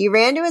 He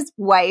ran to his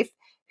wife,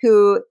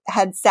 who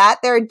had sat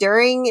there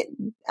doing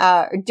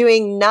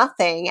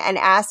nothing, and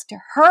asked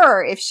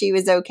her if she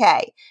was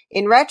okay.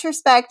 In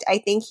retrospect, I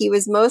think he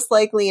was most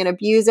likely an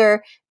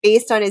abuser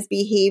based on his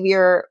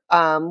behavior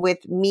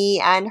with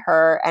me and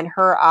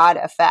her odd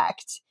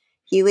effect.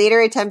 He later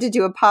attempted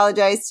to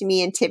apologize to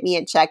me and tip me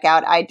at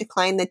checkout. I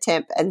declined the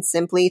tip and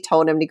simply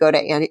told him to go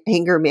to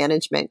anger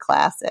management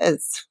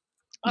classes.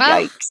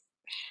 Yikes.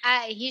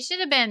 He should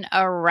have been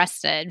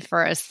arrested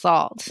for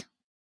assault.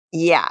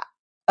 Yeah.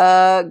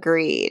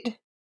 Agreed.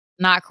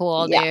 Not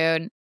cool,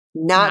 dude.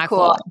 Not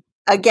cool.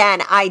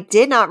 Again, I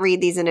did not read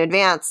these in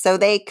advance, so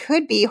they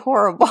could be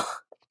horrible.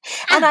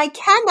 And I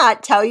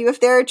cannot tell you if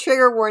there are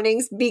trigger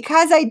warnings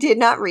because I did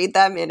not read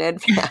them in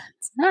advance.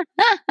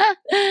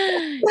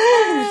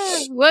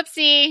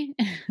 Whoopsie.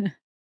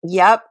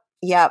 Yep.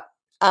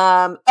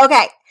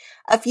 Okay.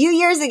 A few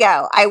years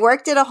ago, I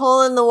worked at a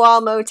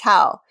hole-in-the-wall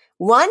motel.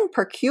 One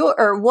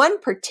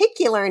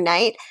particular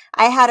night,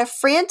 I had a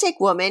frantic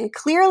woman,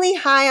 clearly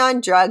high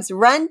on drugs,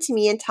 run to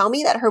me and tell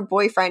me that her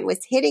boyfriend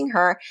was hitting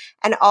her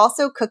and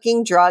also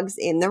cooking drugs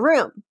in the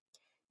room.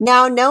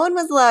 Now, no one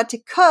was allowed to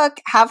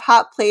cook, have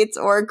hot plates,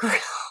 or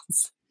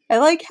grills. I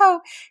like how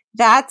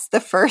that's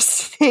the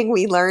first thing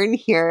we learn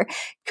here.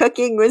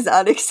 Cooking was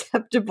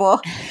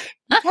unacceptable,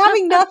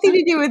 having nothing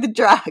to do with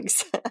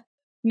drugs.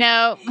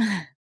 No.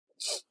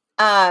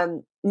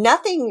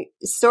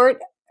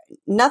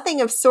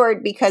 Nothing of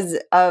sort because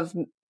of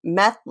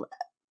meth.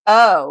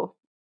 Oh,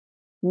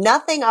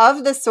 nothing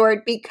of the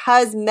sort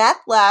because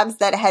meth labs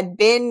that had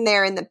been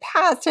there in the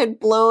past had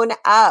blown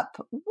up.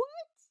 What?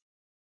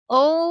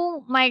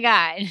 Oh my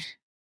God.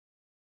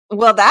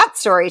 Well, that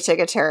story took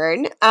a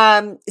turn.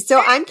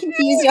 So I'm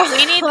confused.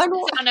 We need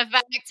sound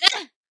effects.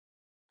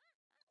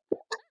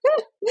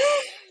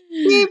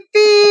 Beep,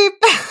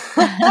 beep.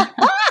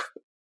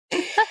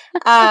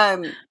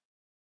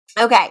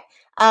 Okay.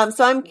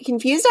 So I'm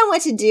confused on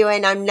what to do,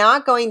 and I'm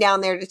not going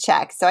down there to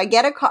check. So I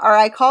get a call, or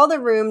I call the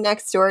room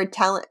next door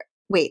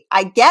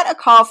I get a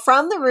call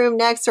from the room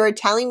next door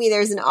telling me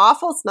there's an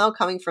awful smell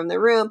coming from the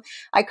room.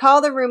 I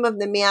call the room of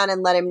the man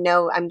and let him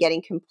know I'm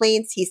getting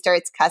complaints. He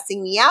starts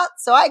cussing me out,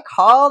 so I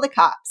call the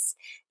cops.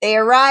 They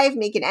arrive,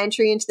 make an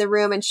entry into the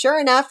room, and sure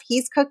enough,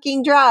 he's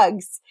cooking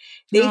drugs.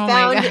 They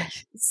found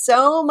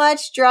so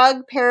much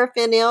drug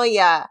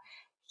paraphernalia.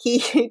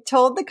 He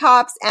told the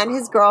cops and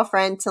his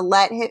girlfriend to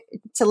let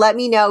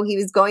me know he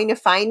was going to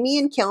find me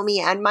and kill me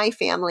and my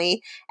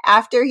family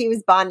after he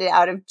was bonded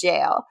out of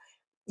jail.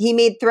 He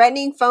made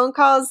threatening phone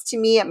calls to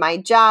me at my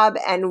job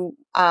and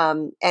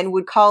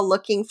would call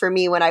looking for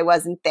me when I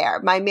wasn't there.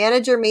 My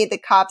manager made the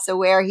cops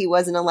aware he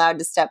wasn't allowed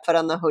to step foot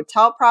on the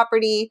hotel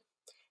property.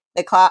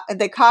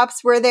 The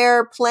cops were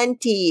there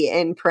plenty,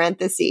 in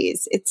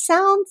parentheses. It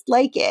sounds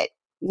like it.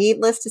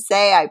 Needless to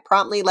say, I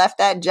promptly left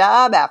that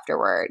job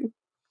afterward.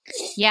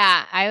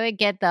 Yeah, I would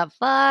get the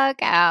fuck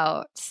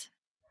out.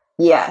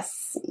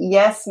 Yes,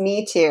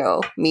 me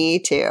too.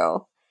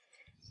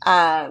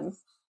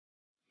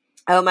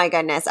 Oh my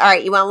goodness. All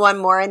right, you want one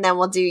more and then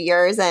we'll do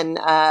yours and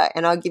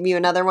I'll give you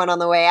another one on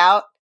the way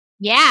out?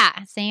 Yeah,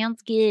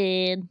 sounds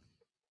good.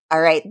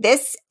 All right,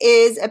 this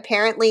is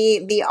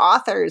apparently the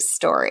author's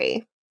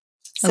story.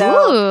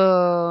 So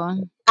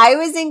Ooh. I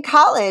was in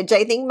college,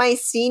 I think my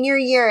senior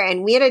year,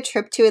 and we had a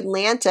trip to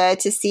Atlanta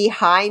to see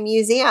High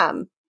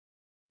Museum.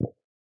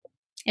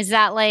 Is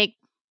that like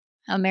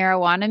a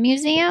marijuana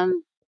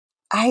museum?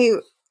 I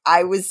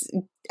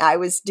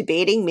was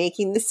debating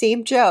making the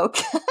same joke.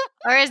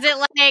 Or is it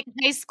like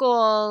high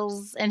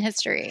schools in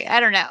history? I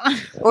don't know.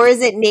 Or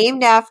is it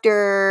named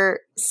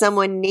after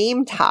someone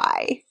named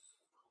High?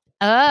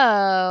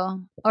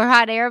 Oh, or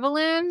hot air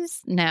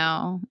balloons?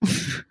 No.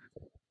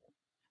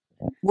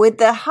 Would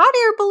the hot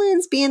air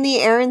balloons be in the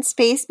Air and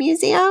Space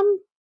Museum?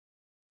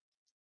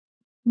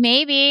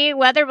 Maybe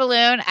weather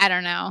balloon. I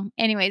don't know.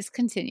 Anyways,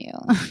 continue.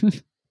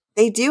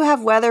 They do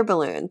have weather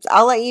balloons.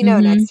 I'll let you know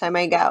next time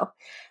I go.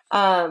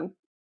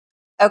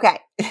 Okay.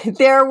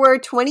 There were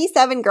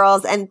 27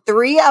 girls and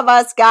 3 of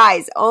us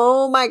guys.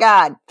 Oh my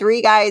God.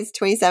 3 guys,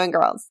 27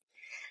 girls.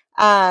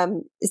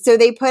 So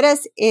they put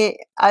us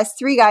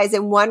 3 guys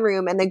in one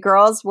room, and the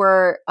girls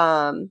were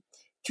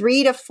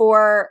 3 to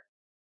 4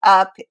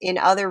 up in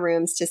other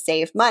rooms to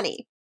save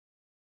money.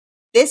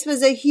 This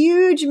was a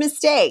huge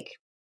mistake.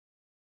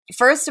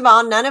 First of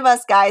all, none of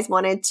us guys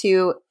wanted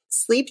to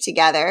sleep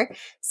together,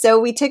 so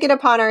we took it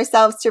upon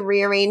ourselves to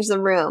rearrange the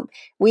room.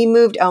 We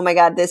moved. Oh my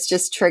God, this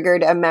just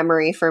triggered a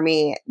memory for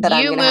me that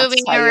I'm going to have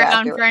to tell you moving around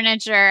afterwards.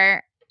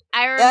 Furniture.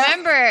 I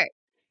remember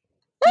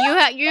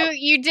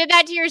you did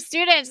that to your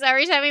students.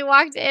 Every time we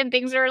walked in,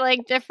 things were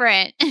like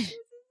different.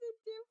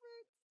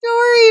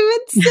 Story,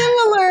 but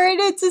similar, and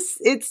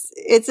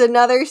it's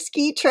another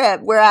ski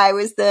trip where I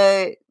was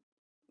the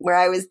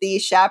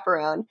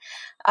chaperone.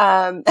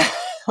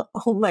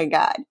 Oh my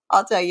God,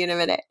 I'll tell you in a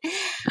minute.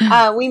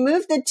 We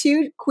moved the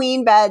 2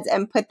 queen beds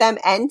and put them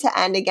end to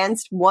end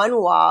against one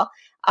wall,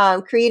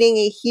 creating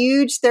a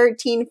huge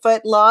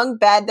 13-foot long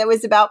bed that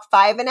was about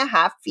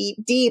 5.5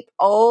 feet deep.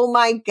 Oh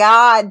my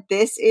God,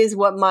 this is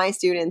what my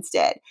students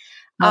did.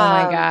 Oh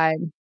my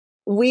God.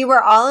 We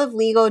were all of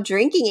legal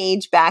drinking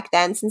age back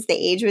then, since the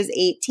age was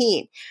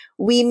 18.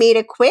 We made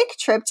a quick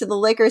trip to the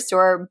liquor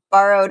store,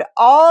 borrowed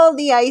all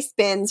the ice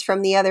bins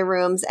from the other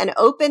rooms, and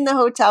opened the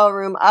hotel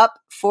room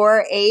up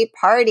for a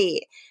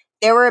party.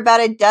 There were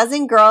about a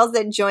dozen girls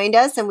that joined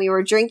us, and we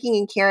were drinking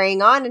and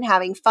carrying on and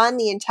having fun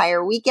the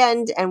entire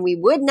weekend, and we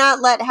would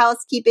not let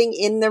housekeeping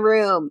in the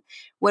room.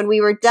 When we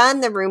were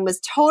done, the room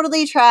was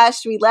totally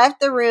trashed. We left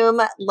the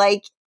room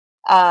like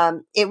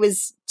it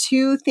was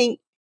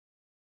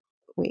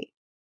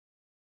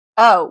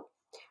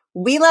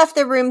we left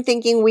the room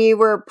thinking we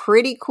were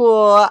pretty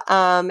cool,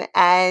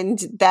 and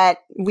that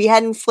we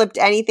hadn't flipped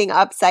anything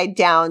upside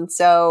down.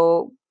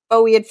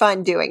 But we had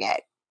fun doing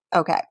it.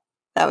 Okay.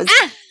 That was,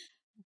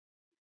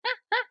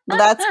 well,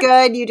 that's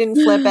good. You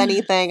didn't flip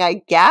anything,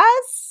 I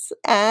guess.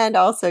 And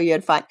also you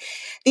had fun.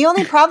 The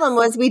only problem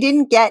was we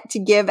didn't get to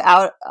give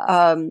out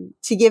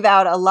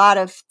a lot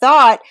of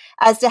thought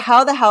as to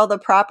how the hell the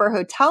proper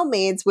hotel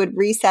maids would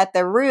reset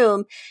the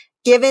room,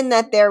 given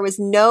that there was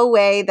no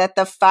way that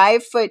the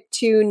 5'2",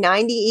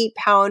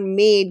 98-pound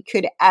maid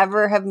could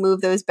ever have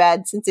moved those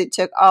beds, since it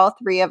took all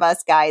 3 of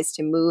us guys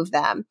to move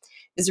them.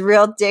 It was a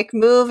real dick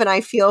move, and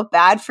I feel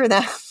bad for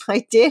them.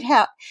 It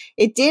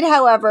did,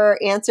 however,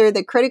 answer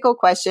the critical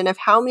question of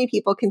how many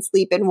people can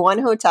sleep in one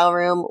hotel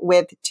room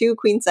with 2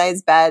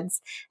 queen-size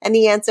beds, and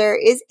the answer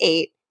is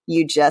 8.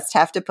 You just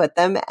have to put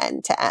them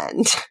end to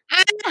end.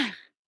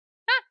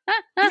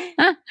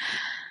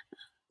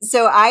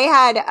 So I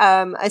had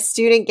a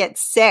student get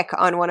sick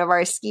on one of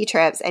our ski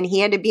trips, and he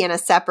had to be in a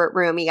separate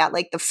room. He got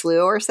like the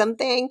flu or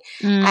something.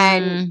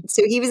 And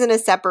so he was in a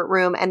separate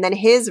room, and then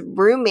his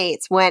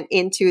roommates went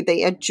into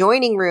the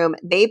adjoining room.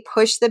 They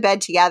pushed the bed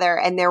together,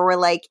 and there were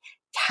like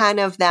 10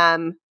 of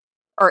them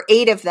or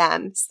 8 of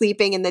them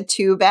sleeping in the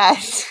 2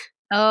 beds.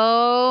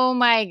 Oh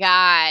my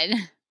God.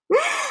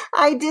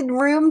 I did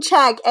room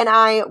check, and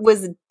I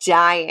was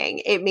dying.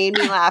 It made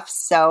me laugh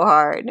so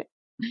hard.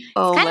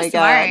 Oh my God.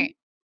 Smart.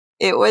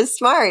 It was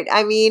smart.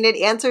 I mean, it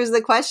answers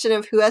the question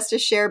of who has to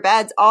share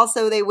beds.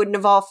 Also, they wouldn't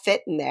have all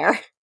fit in there.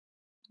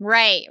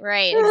 Right,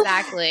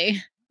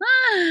 exactly.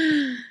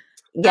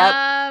 Yep.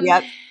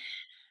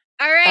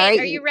 All right.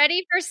 Are you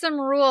ready for some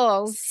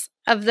rules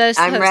of this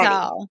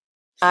hotel?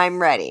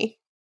 I'm ready.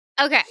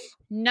 Okay.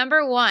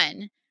 Number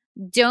 1,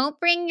 don't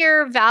bring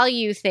your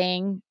value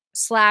thing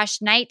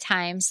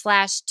 /nighttime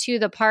 /to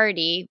the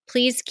party.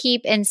 Please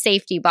keep in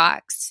safety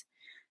box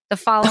the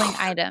following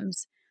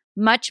items: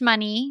 much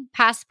money,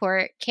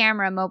 passport,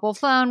 camera, mobile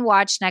phone,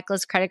 watch,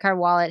 necklace, credit card,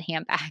 wallet,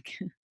 handbag.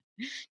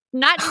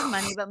 Not just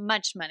money, but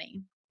much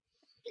money.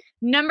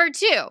 Number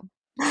 2,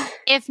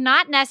 if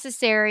not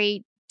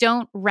necessary,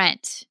 don't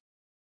rent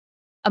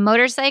a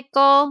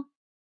motorcycle,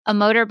 a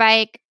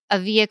motorbike, a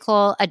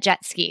vehicle, a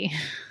jet ski.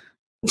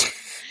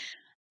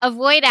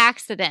 Avoid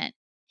accident.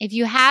 If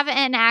you have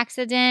an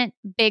accident,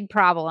 big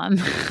problem.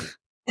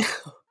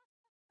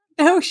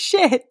 Oh,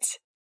 shit.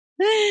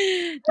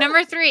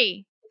 Number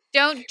 3,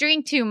 don't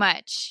drink too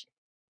much.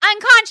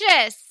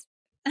 Unconscious.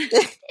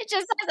 It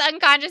just says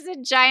unconscious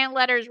in giant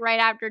letters right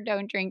after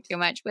don't drink too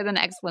much with an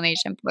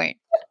exclamation point.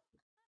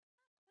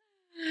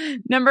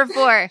 Number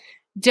 4,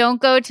 don't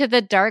go to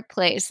the dark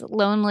place,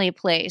 lonely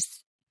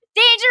place.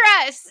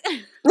 Dangerous.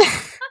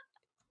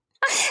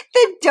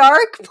 The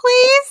dark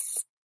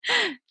place?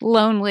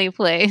 Lonely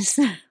place.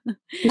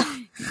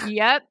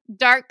 Yep.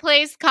 Dark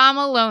place,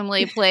 comma,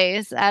 lonely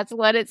place. That's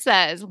what it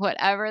says.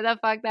 Whatever the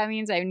fuck that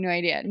means, I have no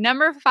idea.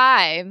 Number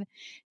 5,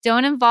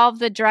 don't involve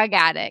the drug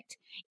addict.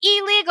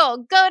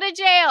 Illegal. Go to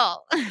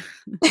jail.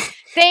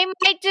 They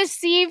might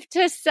deceive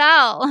to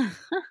sell.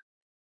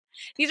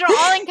 These are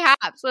all in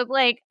caps with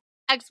like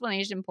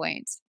explanation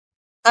points.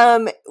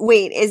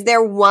 Wait, is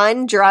there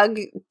one drug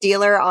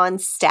dealer on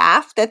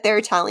staff that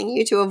they're telling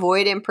you to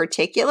avoid in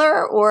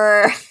particular,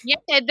 or? Yeah,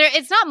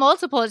 it's not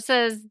multiple. It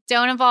says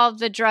don't involve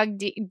the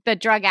drug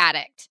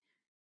addict.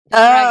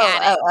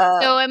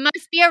 So it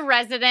must be a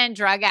resident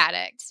drug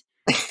addict.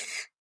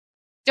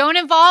 Don't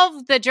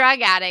involve the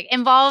drug addict.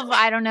 Involve,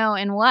 I don't know,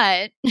 in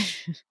what?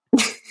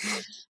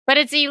 But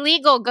it's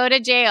illegal. Go to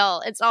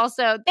jail. It's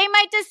also, they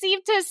might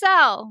deceive to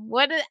sell.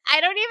 I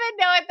don't even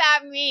know what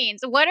that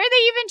means. What are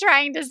they even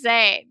trying to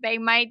say? They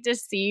might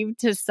deceive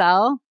to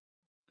sell?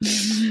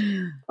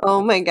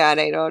 Oh my God,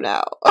 I don't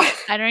know.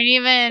 I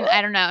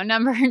don't know.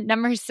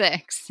 Number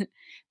 6.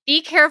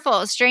 Be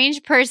careful.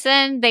 Strange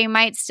person, they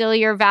might steal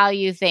your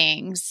value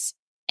things.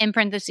 In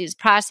parentheses,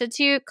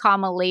 prostitute,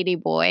 comma, lady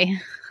boy.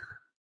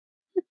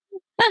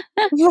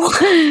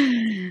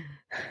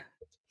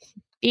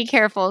 Be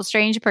careful.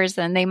 Strange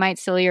person, they might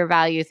steal your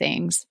value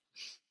things.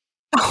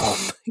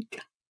 Oh my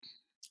God.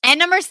 And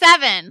number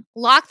 7,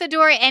 lock the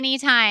door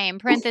anytime,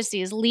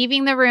 parentheses,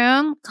 leaving the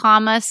room,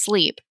 comma,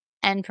 sleep,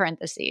 end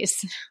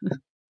parentheses.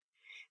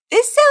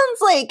 This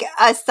sounds like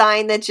a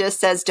sign that just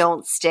says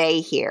don't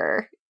stay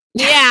here.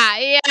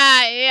 Yeah.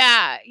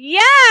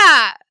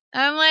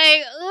 I'm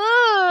like,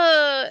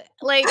 ooh.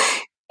 Like,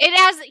 it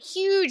has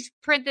huge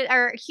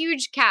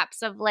huge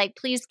caps of like,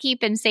 please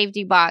keep in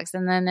safety box.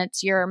 And then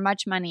it's your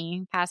much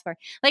money passport.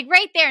 Like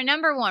right there,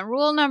 number 1,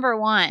 rule number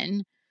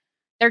 1.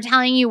 They're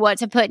telling you what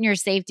to put in your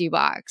safety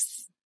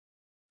box.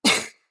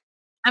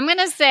 I'm going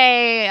to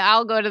say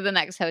I'll go to the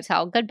next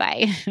hotel.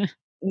 Goodbye.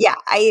 Yeah,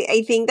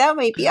 I think that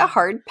might be a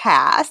hard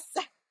pass.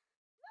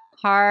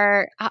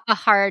 A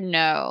hard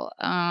no.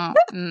 No.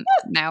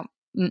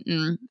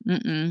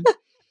 Mm-mm.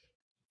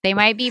 They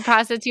might be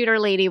prostitute or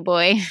lady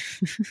boy.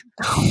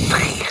 Oh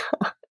my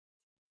God.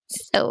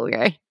 So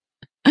weird.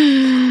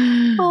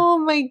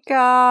 Oh my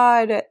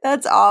God.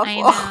 That's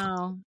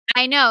awful.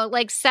 I know.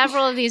 Like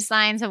several of these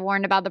signs have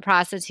warned about the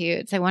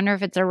prostitutes. I wonder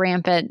if it's a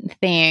rampant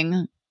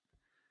thing.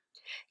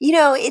 You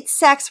know, it's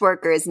sex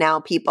workers now,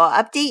 people.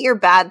 Update your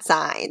bad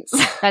signs.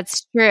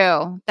 That's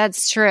true.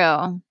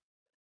 Mm-hmm.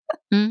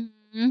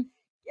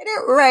 Get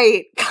it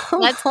right.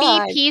 Let's be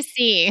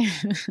PC.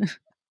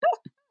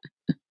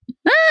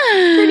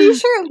 Pretty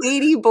sure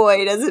Lady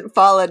Boy doesn't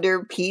fall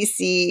under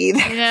PC.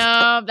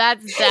 No,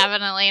 that's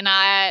definitely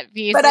not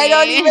PC. But I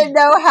don't even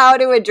know how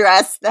to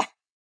address that.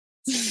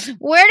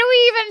 Where do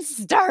we even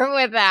start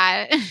with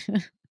that?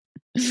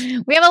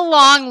 We have a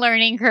long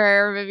learning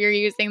curve if you're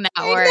using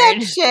that word.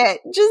 That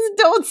shit. Just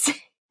don't say it.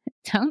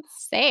 Don't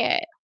say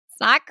it. It's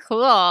not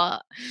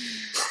cool.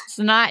 It's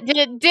not.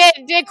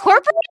 Did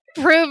corporate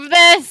approve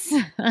this?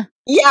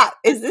 Yeah.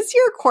 Is this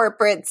your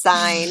corporate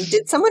sign?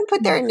 Did someone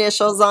put their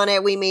initials on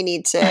it? We may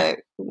need to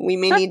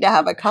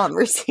have a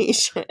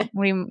conversation.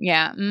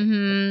 Yeah.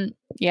 Mm-hmm.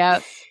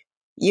 Yep.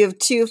 You have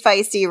 2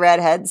 feisty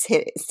redheads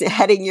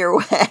heading your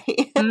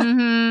way.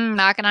 Mm-hmm.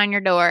 Knocking on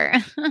your door.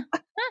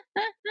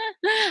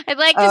 I'd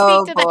like to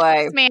speak to the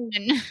ass man.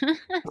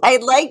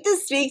 I'd like to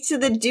speak to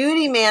the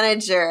duty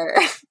manager.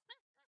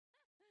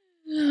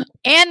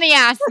 And the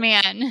ass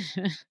man.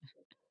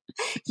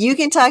 You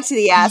can talk to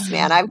the ass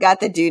man. I've got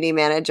the duty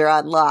manager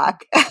on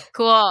lock.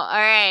 Cool. All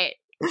right.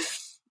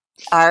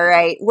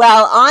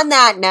 Well, on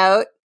that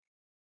note,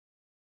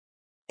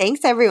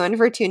 thanks everyone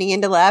for tuning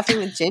into Laughing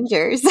with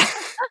Gingers.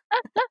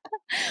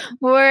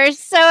 We're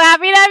so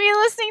happy to have you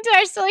listening to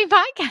our silly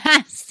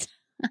podcast.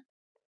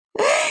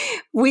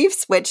 We've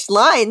switched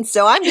lines,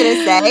 so I'm going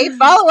to say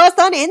follow us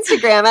on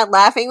Instagram at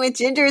Laughing with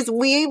Gingers.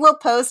 We will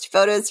post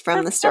photos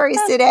from the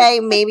stories today,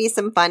 maybe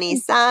some funny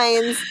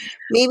signs,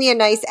 maybe a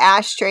nice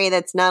ashtray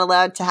that's not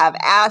allowed to have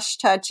ash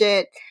touch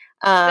it.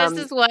 This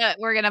is what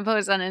we're going to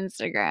post on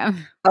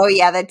Instagram. Oh,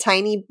 yeah, the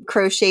tiny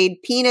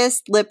crocheted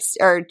penis lips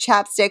or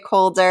chapstick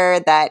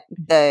holder that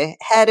the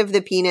head of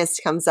the penis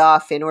comes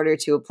off in order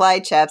to apply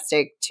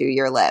chapstick to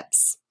your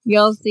lips.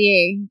 You'll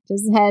see.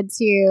 Just head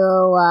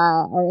to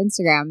our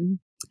Instagram.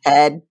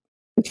 Head.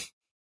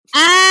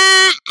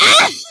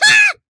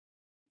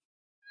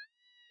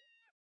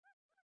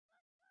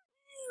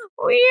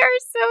 We are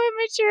so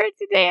immature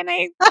today, and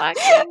I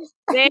fucking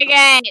dig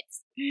it.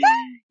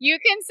 You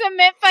can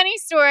submit funny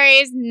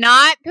stories,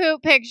 not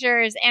poop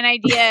pictures and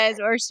ideas,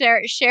 or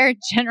share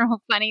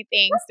general funny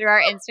things through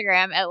our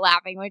Instagram at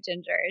Laughing with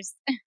Gingers.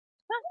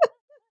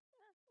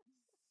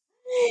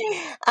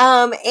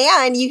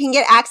 And you can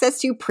get access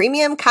to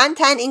premium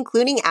content,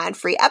 including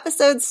ad-free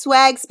episodes,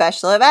 swag,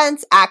 special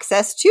events,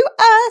 access to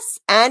us,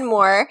 and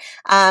more.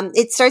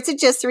 It starts at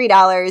just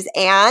 $3,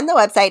 and the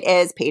website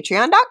is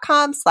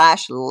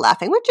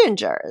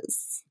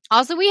patreon.com/laughingwithgingers.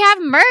 Also, we have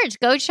merch.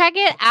 Go check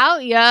it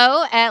out,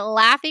 yo, at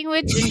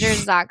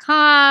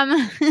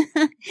laughingwithgingers.com.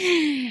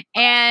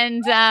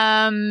 And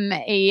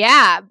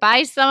yeah,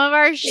 buy some of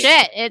our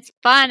shit. It's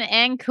fun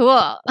and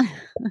cool.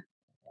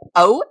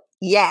 Oh,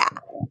 yeah.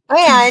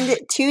 And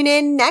tune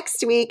in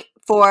next week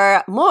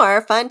for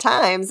more fun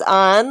times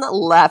on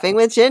Laughing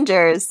with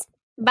Gingers.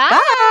 Bye.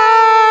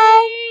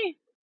 Bye.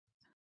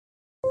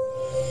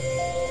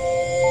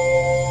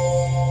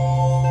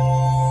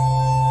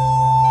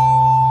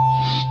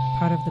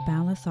 Part of the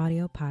Boundless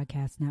Audio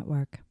Podcast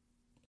Network.